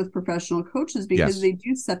 especially with professional coaches, because Yes. they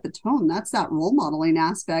do set the tone. That's that role modeling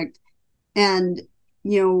aspect. And,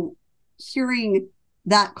 hearing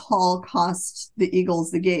that call cost the Eagles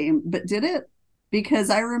the game, but did it? Because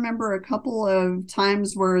I remember a couple of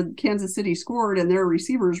times where Kansas City scored and their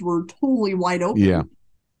receivers were totally wide open. Yeah.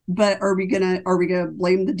 But are we gonna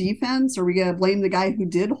blame the defense? Are we gonna blame the guy who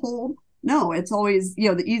did hold? No, it's always,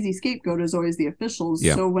 the easy scapegoat is always the officials.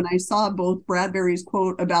 Yeah. So when I saw both Bradbury's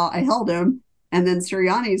quote about I held him and then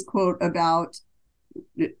Sirianni's quote about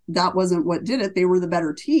that wasn't what did it, they were the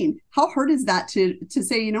better team. How hard is that to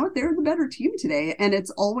say, they're the better team today? And it's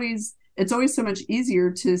always so much easier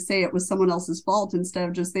to say it was someone else's fault instead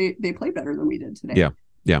of just they play better than we did today. Yeah.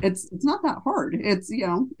 Yeah. It's not that hard. It's,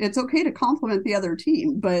 it's okay to compliment the other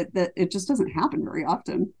team, but that it just doesn't happen very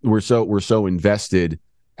often. We're so invested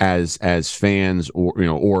as fans,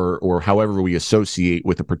 or however we associate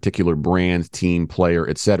with a particular brand, team, player,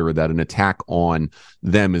 etc., that an attack on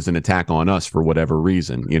them is an attack on us for whatever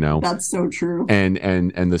reason. That's so true. And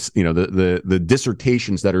this, the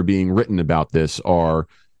dissertations that are being written about this are,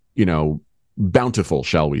 bountiful,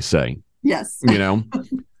 shall we say? Yes. You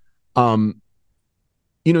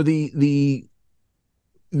know, the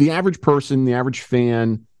average person, the average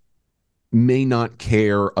fan may not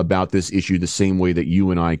care about this issue the same way that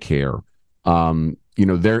you and I care.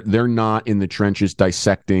 They're not in the trenches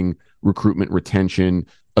dissecting recruitment, retention,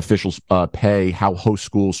 officials pay, how host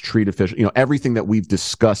schools treat officials, everything that we've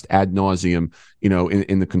discussed ad nauseum,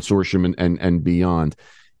 in the consortium and beyond.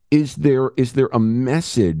 Is there a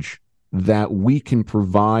message that we can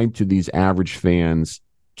provide to these average fans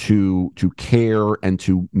to care and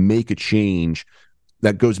to make a change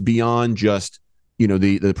that goes beyond just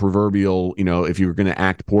the proverbial, if you're going to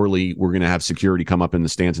act poorly, we're going to have security come up in the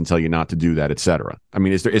stands and tell you not to do that, et cetera? I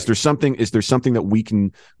mean, is there something that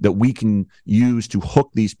we can use to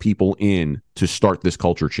hook these people in to start this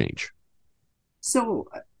culture change? So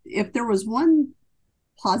if there was one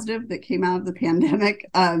positive that came out of the pandemic,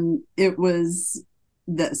 it was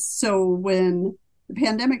this. So when the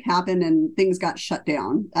pandemic happened and things got shut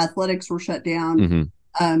down, athletics were shut down. Mm-hmm.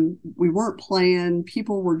 We weren't playing.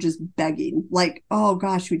 People were just begging, like, oh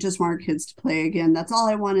gosh, we just want our kids to play again. That's all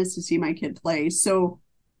I want is to see my kid play. So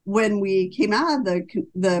when we came out of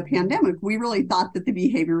the pandemic, we really thought that the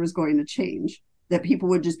behavior was going to change, that people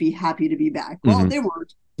would just be happy to be back. Well, Mm-hmm. they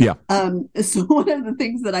weren't. Yeah. So one of the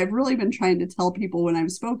things that I've really been trying to tell people when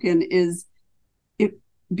I've spoken is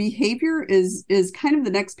behavior is kind of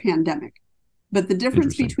the next pandemic. But the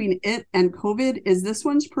difference between it and COVID is this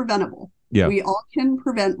one's preventable. Yeah. We all can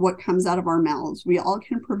prevent what comes out of our mouths. We all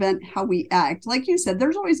can prevent how we act. Like you said,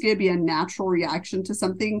 there's always going to be a natural reaction to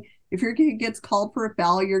something. If your kid gets called for a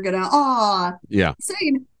foul, you're going to, Yeah.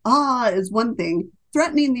 Saying, is one thing.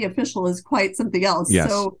 Threatening the official is quite something else. Yes.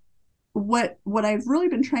 So what I've really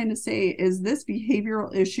been trying to say is this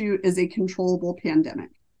behavioral issue is a controllable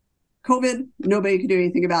pandemic. COVID, nobody could do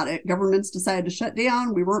anything about it. Governments decided to shut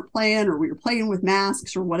down. We weren't playing, or we were playing with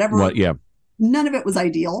masks or whatever. Well, yeah. None of it was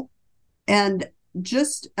ideal. And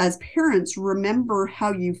just as parents, remember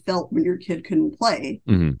how you felt when your kid couldn't play.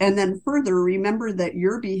 Mm-hmm. And then further, remember that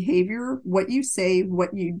your behavior, what you say,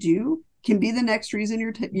 what you do, can be the next reason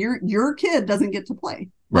your kid doesn't get to play.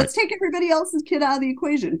 Right. Let's take everybody else's kid out of the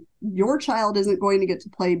equation. Your child isn't going to get to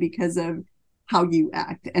play because of how you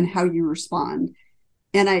act and how you respond.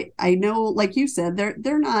 And I know, like you said,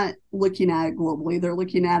 they're not looking at it globally. They're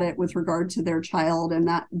looking at it with regard to their child and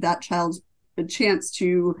that child's a chance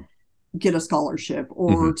to get a scholarship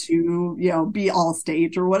or to, be all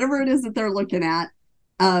state or whatever it is that they're looking at.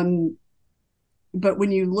 But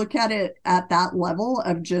when you look at it at that level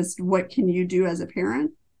of just what can you do as a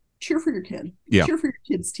parent, cheer for your kid, cheer for your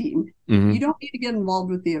kid's team. Mm-hmm. You don't need to get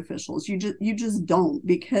involved with the officials. You just don't,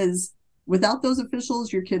 because without those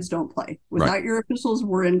officials, your kids don't play. Without your officials,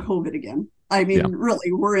 we're in COVID again. I mean,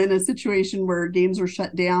 really, we're in a situation where games are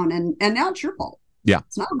shut down and now it's your fault. Yeah.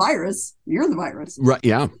 It's not a virus. You're the virus. Right.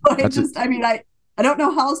 Yeah. I don't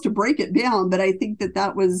know how else to break it down, but I think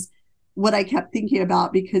that was what I kept thinking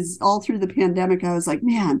about, because all through the pandemic, I was like,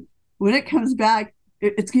 man, when it comes back,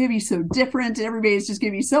 it's going to be so different. Everybody's just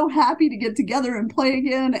going to be so happy to get together and play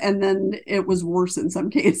again. And then it was worse in some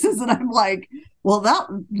cases. And I'm like, well,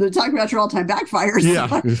 talking about your all-time backfires. Yeah.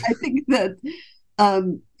 I think that,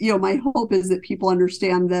 my hope is that people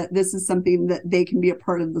understand that this is something that they can be a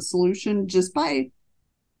part of the solution just by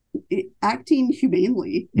acting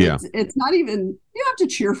humanely. Yeah. It's not even, you have to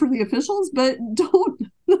cheer for the officials, but don't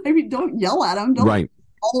yell at them. Don't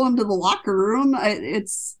follow them to the locker room.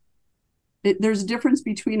 There's a difference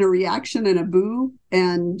between a reaction and a boo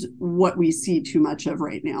and what we see too much of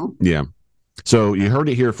right now. Yeah. So you heard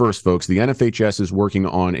it here first, folks. The NFHS is working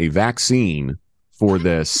on a vaccine for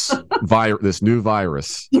this this new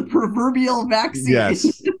virus. The proverbial vaccine.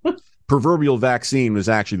 Yes. Proverbial Vaccine was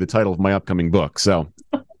actually the title of my upcoming book. So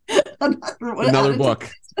another book.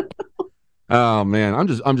 Oh man,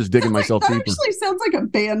 I'm just digging myself deeper. That actually sounds like a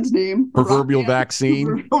band name. Proverbial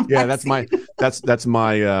Vaccine. Proverbial Yeah, Vaccine. that's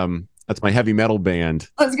my heavy metal band.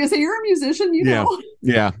 I was gonna say, you're a musician, you know.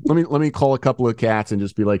 Yeah. Let me call a couple of cats and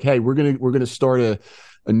just be like, hey, we're gonna start a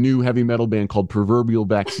new heavy metal band called Proverbial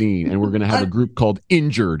Vaccine, and we're gonna have a group called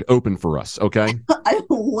Injured open for us. Okay. I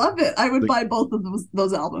love it. I would buy both of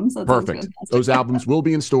those albums. That perfect. Those albums will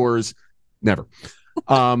be in stores. Never.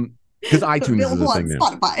 Because iTunes is a thing now.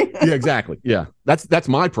 Spotify. Yeah, exactly. Yeah, that's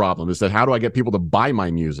my problem. Is that how do I get people to buy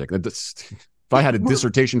my music? If I had a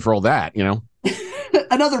dissertation for all that,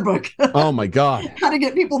 Another book. Oh my God. How to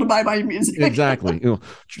get people to buy my music. Exactly.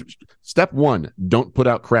 Step 1: don't put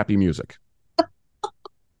out crappy music.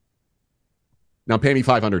 Now pay me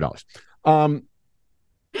 $500.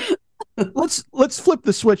 Let's flip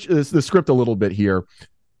the script a little bit here.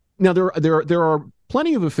 Now there are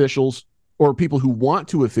plenty of officials or people who want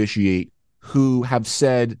to officiate who have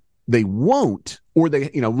said they won't, or they,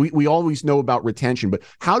 we always know about retention, but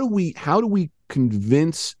how do we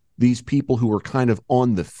convince these people who are kind of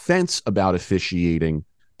on the fence about officiating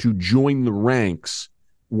to join the ranks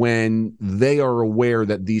when they are aware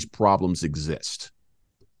that these problems exist?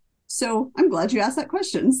 So I'm glad you asked that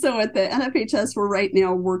question. So at the NFHS, we're right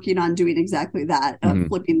now working on doing exactly that,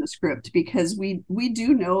 flipping the script, because we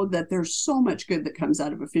do know that there's so much good that comes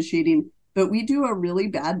out of officiating, but we do a really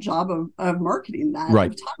bad job of marketing that,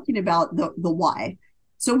 right, of talking about the why.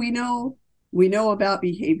 So we know about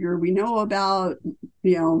behavior, we know about,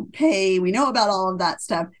 pay, we know about all of that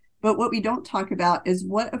stuff. But what we don't talk about is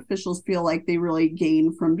what officials feel like they really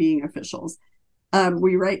gain from being officials.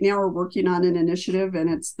 We right now are working on an initiative, and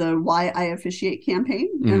it's the Why I Officiate campaign.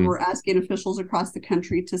 And we're asking officials across the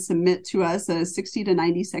country to submit to us a 60 to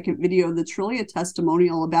 90 second video that's really a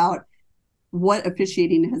testimonial about what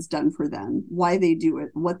officiating has done for them, why they do it,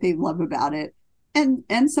 what they love about it. And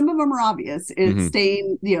some of them are obvious. It's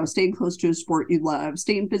staying close to a sport you love,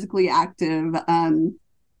 staying physically active,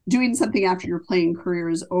 doing something after your playing career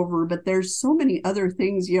is over. But there's so many other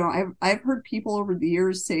things. I've heard people over the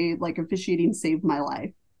years say, like, officiating saved my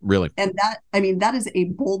life. Really? And that is a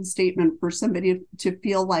bold statement for somebody to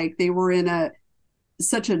feel like they were in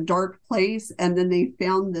such a dark place, and then they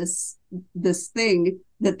found this thing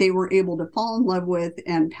that they were able to fall in love with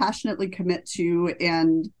and passionately commit to,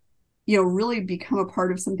 and really become a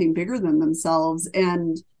part of something bigger than themselves.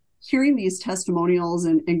 And hearing these testimonials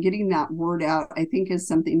and getting that word out, I think, is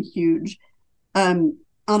something huge. On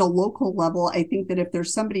a local level, I think that if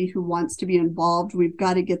there's somebody who wants to be involved, we've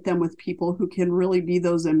got to get them with people who can really be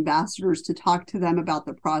those ambassadors to talk to them about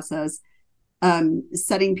the process.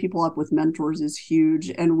 Setting people up with mentors is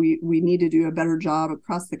huge, and we need to do a better job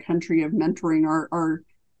across the country of mentoring our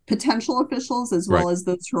potential officials, as well as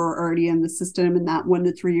those who are already in the system in that 1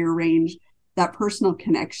 to 3 year range. That personal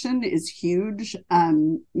connection is huge.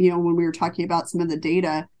 When we were talking about some of the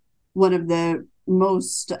data, one of the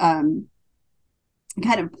most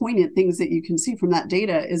kind of poignant things that you can see from that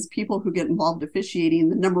data is people who get involved officiating,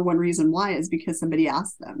 the number one reason why is because somebody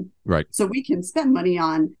asked them. Right. So we can spend money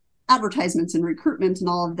on advertisements and recruitment and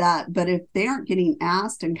all of that, but if they aren't getting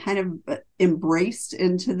asked and kind of embraced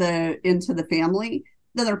into the family,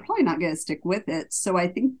 then they're probably not going to stick with it. So I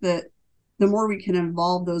think that the more we can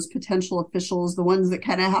involve those potential officials, the ones that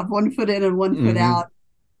kind of have one foot in and one foot out,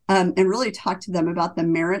 and really talk to them about the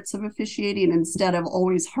merits of officiating instead of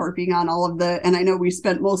always harping on all of and I know we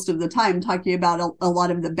spent most of the time talking about a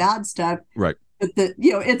lot of the bad stuff. Right. But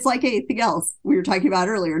it's like anything else we were talking about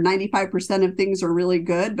earlier. 95% of things are really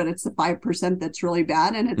good, but it's the 5% that's really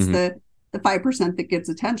bad. And it's the 5% that gets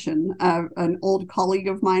attention. An old colleague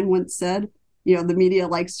of mine once said, the media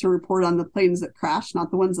likes to report on the planes that crash,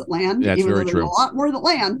 not the ones that land. That's even very though true. There's a lot more that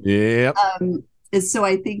land. Yep. So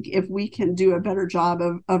I think if we can do a better job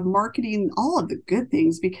of marketing all of the good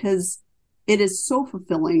things, because it is so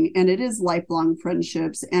fulfilling, and it is lifelong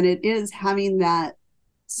friendships, and it is having that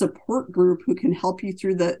support group who can help you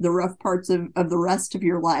through the rough parts of the rest of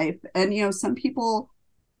your life. And, some people,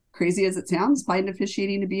 crazy as it sounds, find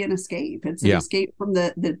officiating to be an escape. It's an escape from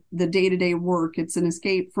the day-to-day work. It's an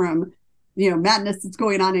escape from madness that's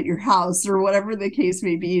going on at your house, or whatever the case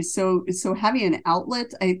may be. So having an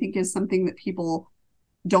outlet, I think, is something that people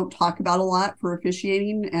don't talk about a lot for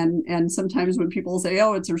officiating. And sometimes when people say,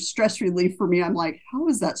 oh, it's a stress relief for me, I'm like, how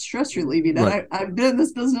is that stress relieving? And I've been in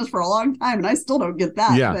this business for a long time, and I still don't get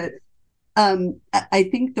that. Yeah. But I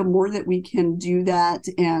think the more that we can do that,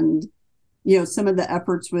 and some of the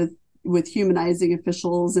efforts with humanizing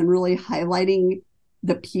officials and really highlighting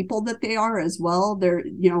the people that they are as well.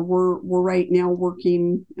 We're right now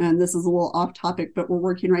working, and this is a little off topic, but we're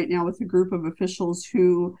working right now with a group of officials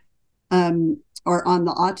who are on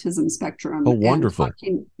the autism spectrum. Oh, wonderful.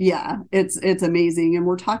 It's amazing. And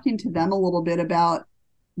we're talking to them a little bit about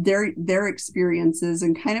their experiences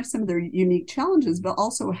and kind of some of their unique challenges, but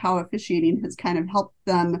also how officiating has kind of helped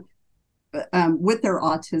them with their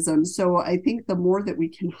autism. So I think the more that we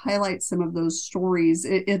can highlight some of those stories,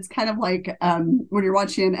 it's kind of like when you're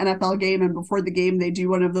watching an NFL game and before the game they do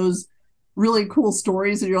one of those really cool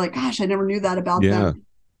stories and you're like, gosh, I never knew that about them.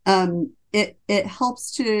 It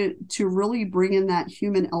helps to really bring in that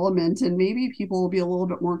human element, and maybe people will be a little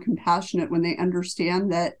bit more compassionate when they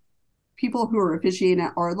understand that people who are officiating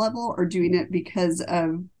at our level are doing it because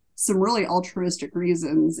of some really altruistic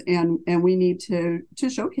reasons, and we need to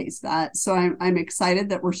showcase that. So I'm excited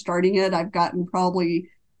that we're starting it. I've gotten probably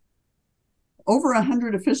over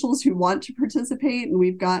 100 officials who want to participate, and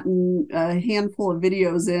we've gotten a handful of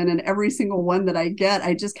videos in, and every single one that I get,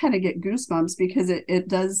 I just kind of get goosebumps, because it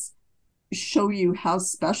does show you how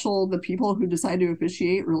special the people who decide to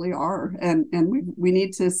officiate really are. And we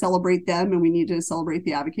need to celebrate them, and we need to celebrate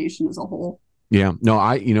the avocation as a whole. Yeah, no,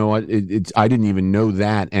 I didn't even know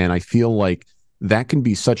that. And I feel like that can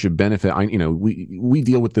be such a benefit. We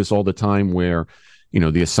deal with this all the time where, the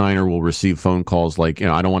assigner will receive phone calls like,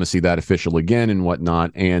 I don't want to see that official again and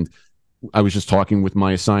whatnot. And I was just talking with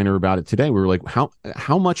my assigner about it today. We were like,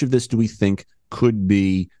 how much of this do we think could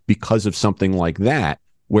be because of something like that,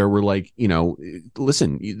 where we're like,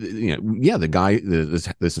 listen, the guy,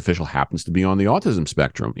 this official happens to be on the autism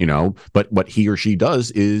spectrum, but what he or she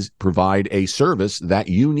does is provide a service that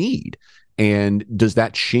you need. And does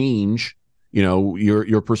that change,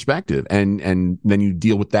 your perspective? And then you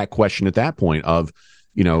deal with that question at that point of,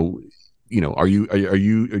 are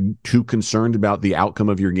you too concerned about the outcome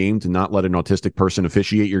of your game to not let an autistic person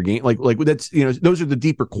officiate your game? Like that's, those are the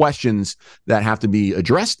deeper questions that have to be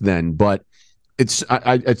addressed then. But it's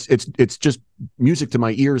just music to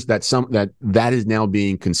my ears that is now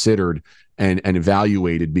being considered and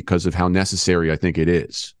evaluated because of how necessary I think it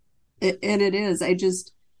is. And it is. I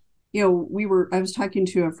just, I was talking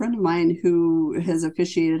to a friend of mine who has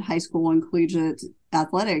officiated high school and collegiate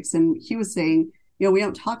athletics, and he was saying, we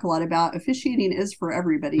don't talk a lot about officiating is for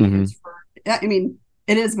everybody. Mm-hmm.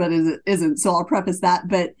 It is, but it isn't. So I'll preface that.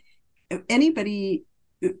 But anybody,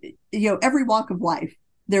 every walk of life,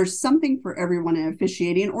 there's something for everyone in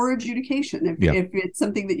officiating or adjudication. If it's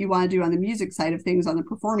something that you want to do on the music side of things, on the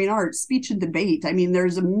performing arts, speech and debate.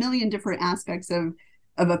 There's a million different aspects of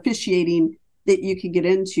officiating that you could get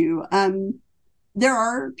into. There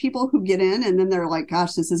are people who get in and then they're like,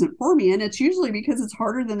 gosh, this isn't for me. And it's usually because it's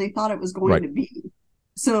harder than they thought it was going to be.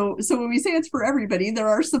 So when we say it's for everybody, there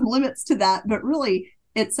are some limits to that, but really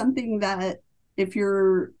it's something that if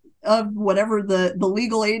you're of whatever the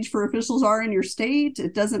legal age for officials are in your state,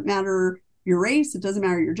 it doesn't matter your race, it doesn't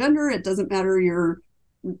matter your gender, it doesn't matter your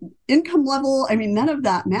income level. None of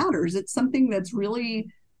that matters. It's something that's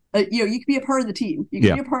really, you can be a part of the team, you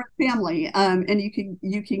can be a part of the family, and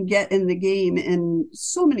you can get in the game in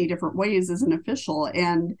so many different ways as an official.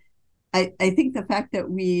 And I think the fact that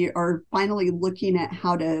we are finally looking at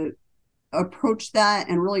how to approach that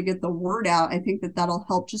and really get the word out, I think that'll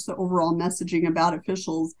help just the overall messaging about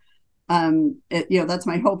officials. That's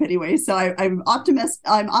my hope anyway. So I'm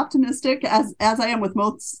optimistic as I am with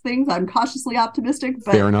most things. I'm cautiously optimistic,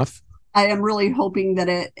 but fair enough. I am really hoping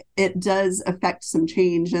that it does affect some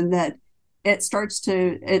change and that it starts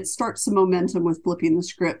some momentum with flipping the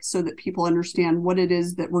script so that people understand what it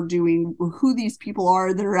is that we're doing, who these people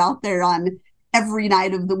are that are out there on every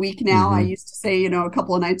night of the week now. Mm-hmm. I used to say, a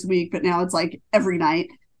couple of nights a week, but now it's like every night.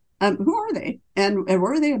 Who are they and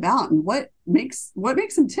what are they about, and what makes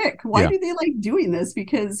them tick? Why do they like doing this?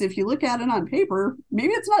 Because if you look at it on paper,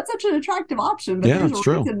 maybe it's not such an attractive option, but there's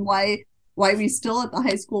a reason why we still at the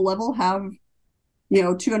high school level have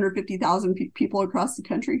 250,000 people across the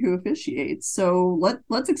country who officiate. So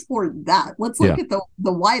let's explore that. Let's look at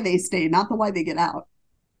the why they stay, not the why they get out.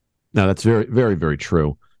 No, that's very, very, very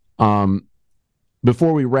true.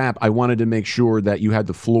 Before we wrap, I wanted to make sure that you had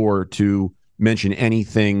the floor to mention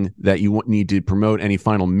anything that you need to promote, any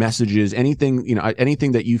final messages, anything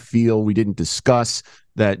that you feel we didn't discuss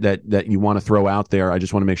that you want to throw out there. I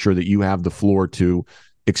just want to make sure that you have the floor to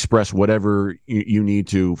express whatever you need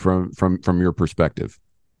to from your perspective.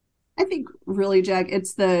 I think really, Jack,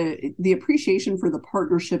 it's the appreciation for the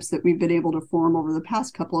partnerships that we've been able to form over the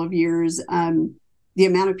past couple of years. The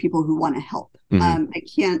amount of people who want to help. Mm-hmm. I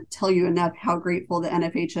can't tell you enough how grateful the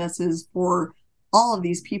NFHS is for all of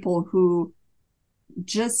these people who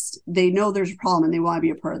they know there's a problem and they want to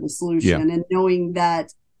be a part of the solution. And knowing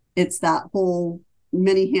that it's that whole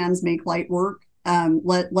many hands make light work.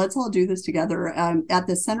 Let's all do this together. At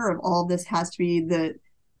the center of all of this has to be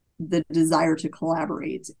the desire to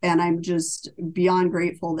collaborate. And I'm just beyond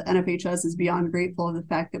grateful. The NFHS is beyond grateful of the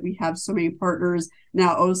fact that we have so many partners.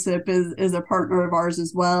 Now OSIP is a partner of ours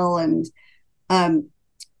as well. And,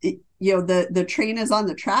 the train is on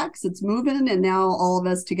the tracks, it's moving, and now all of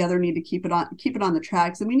us together need to keep it on the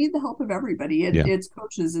tracks. And we need the help of everybody. It's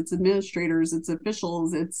coaches, it's administrators, it's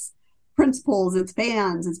officials, it's principals, it's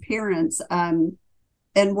fans, it's parents. And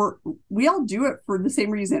we all do it for the same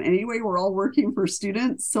reason anyway. We're all working for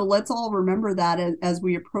students. So let's all remember that as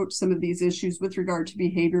we approach some of these issues with regard to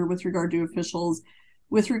behavior, with regard to officials,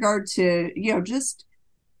 with regard to, just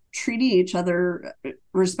treating each other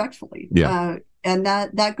respectfully. And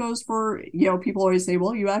that goes for, people always say,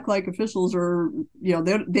 well, you act like officials are,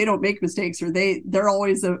 they don't make mistakes, or they're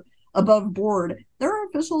always above board. There are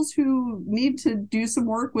officials who need to do some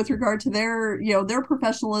work with regard to their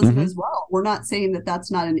professionalism as well. We're not saying that that's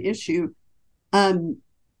not an issue.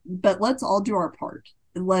 but let's all do our part.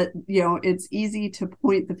 It's easy to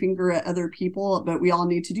point the finger at other people, but we all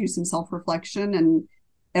need to do some self-reflection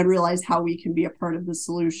and realize how we can be a part of the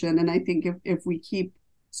solution. And I think if we keep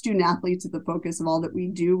student athletes at the focus of all that we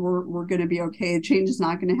do, we're going to be okay. Change is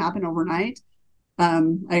not going to happen overnight. I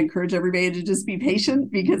encourage everybody to just be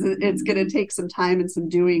patient, because it's going to take some time and some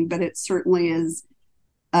doing, but it certainly is.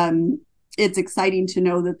 It's exciting to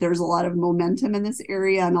know that there's a lot of momentum in this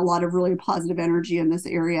area and a lot of really positive energy in this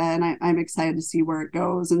area. And I'm excited to see where it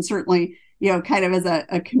goes. And certainly, kind of as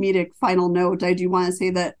a comedic final note, I do want to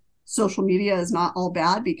say that social media is not all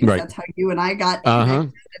bad, because that's how you and I got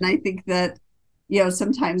connected. And I think that,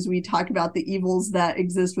 sometimes we talk about the evils that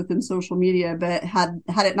exist within social media, but had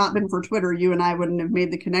it not been for Twitter, you and I wouldn't have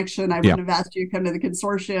made the connection. I wouldn't have asked you to come to the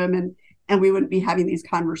consortium, and we wouldn't be having these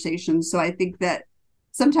conversations. So I think that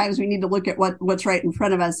sometimes we need to look at what's right in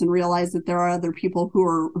front of us and realize that there are other people who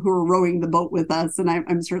are rowing the boat with us. And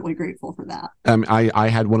I'm certainly grateful for that. I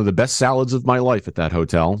had one of the best salads of my life at that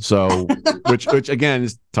hotel. So, which again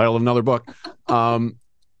is the title of another book. I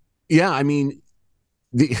mean,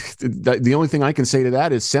 the only thing I can say to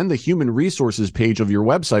that is send the human resources page of your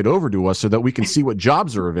website over to us so that we can see what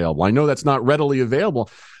jobs are available. I know that's not readily available.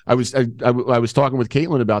 I was talking with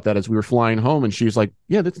Caitlin about that as we were flying home, and she was like,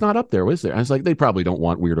 "Yeah, that's not up there, is there?" I was like, "They probably don't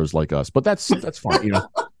want weirdos like us, but that's fine,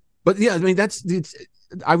 But yeah, I mean,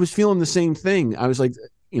 I was feeling the same thing. I was like,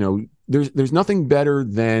 there's nothing better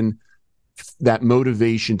than that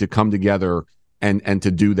motivation to come together and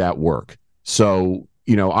to do that work. So,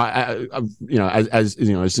 as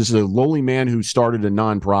this is a lowly man who started a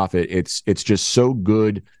nonprofit, it's just so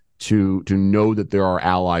good to know that there are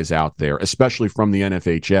allies out there, especially from the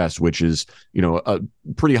NFHS, which is,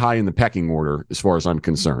 pretty high in the pecking order as far as I'm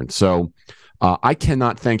concerned. So I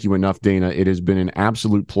cannot thank you enough, Dana. It has been an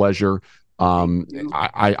absolute pleasure.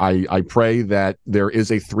 I pray that there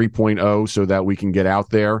is a 3.0 so that we can get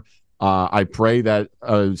out there. I pray that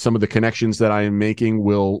some of the connections that I am making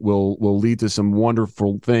will lead to some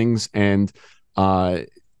wonderful things, and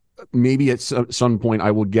maybe at some point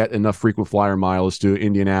I will get enough frequent flyer miles to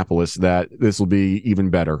Indianapolis that this will be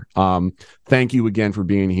even better. Thank you again for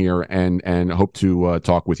being here, and hope to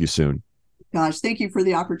talk with you soon. Gosh, thank you for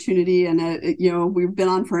the opportunity. And, we've been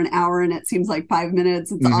on for an hour and it seems like 5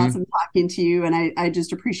 minutes. It's awesome talking to you. And I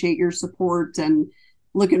just appreciate your support, and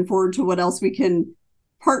looking forward to what else we can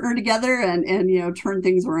partner together and turn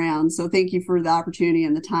things around. So thank you for the opportunity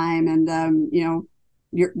and the time. And,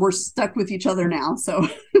 we're stuck with each other now. So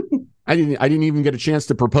I didn't even get a chance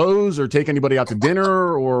to propose or take anybody out to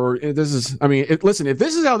dinner listen, if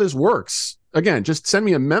this is how this works, again, just send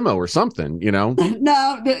me a memo or something, No,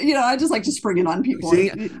 I just like to spring it on people.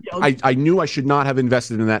 See, I knew I should not have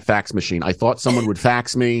invested in that fax machine. I thought someone would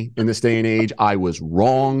fax me in this day and age. I was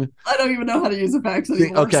wrong. I don't even know how to use a fax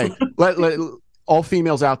anymore. Okay. So. All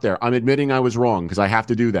females out there, I'm admitting I was wrong, because I have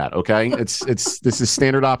to do that. Okay. This is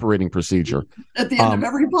standard operating procedure. At the end of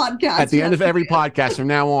every podcast. At the end of every podcast from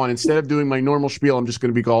now on, instead of doing my normal spiel, I'm just going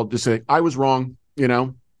to be called, just say, I was wrong,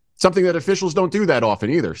 something that officials don't do that often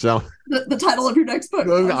either. So the title of your next book.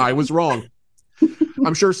 I was wrong.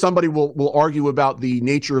 I'm sure somebody will argue about the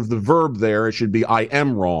nature of the verb there. It should be, I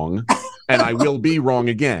am wrong. And I will be wrong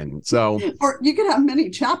again. So, or you could have many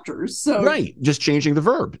chapters. So right, just changing the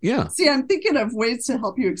verb. Yeah. See, I'm thinking of ways to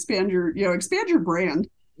help you expand your brand.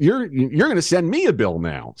 You're going to send me a bill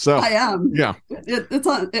now. So I am. Yeah. It's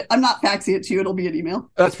on. I'm not faxing it to you. It'll be an email.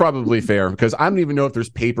 That's probably fair, because I don't even know if there's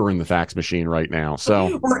paper in the fax machine right now.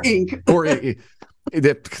 So or ink.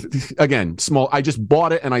 Again, small. I just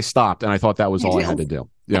bought it and I stopped, and I thought that was all I had to do.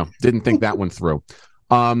 Yeah. Didn't think that one through.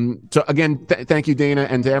 So again, thank you, Dana,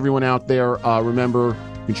 and to everyone out there. Remember,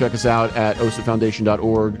 you can check us out at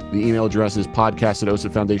osipfoundation.org. The email address is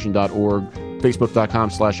podcast@osipfoundation.org,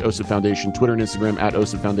 facebook.com/osipfoundation, Twitter and Instagram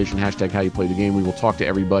 @osipfoundation, #HowYouPlayTheGame. We will talk to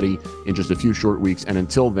everybody in just a few short weeks. And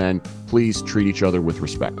until then, please treat each other with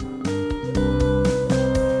respect.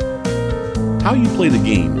 How You Play the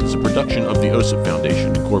Game is a production of the OSIP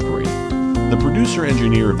Foundation, Incorporated. The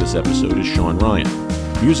producer-engineer of this episode is Sean Ryan.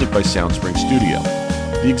 Music by Soundspring Studio.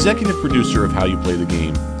 The executive producer of How You Play the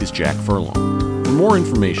Game is Jack Furlong. For more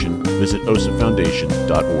information, visit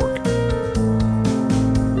osipfoundation.org.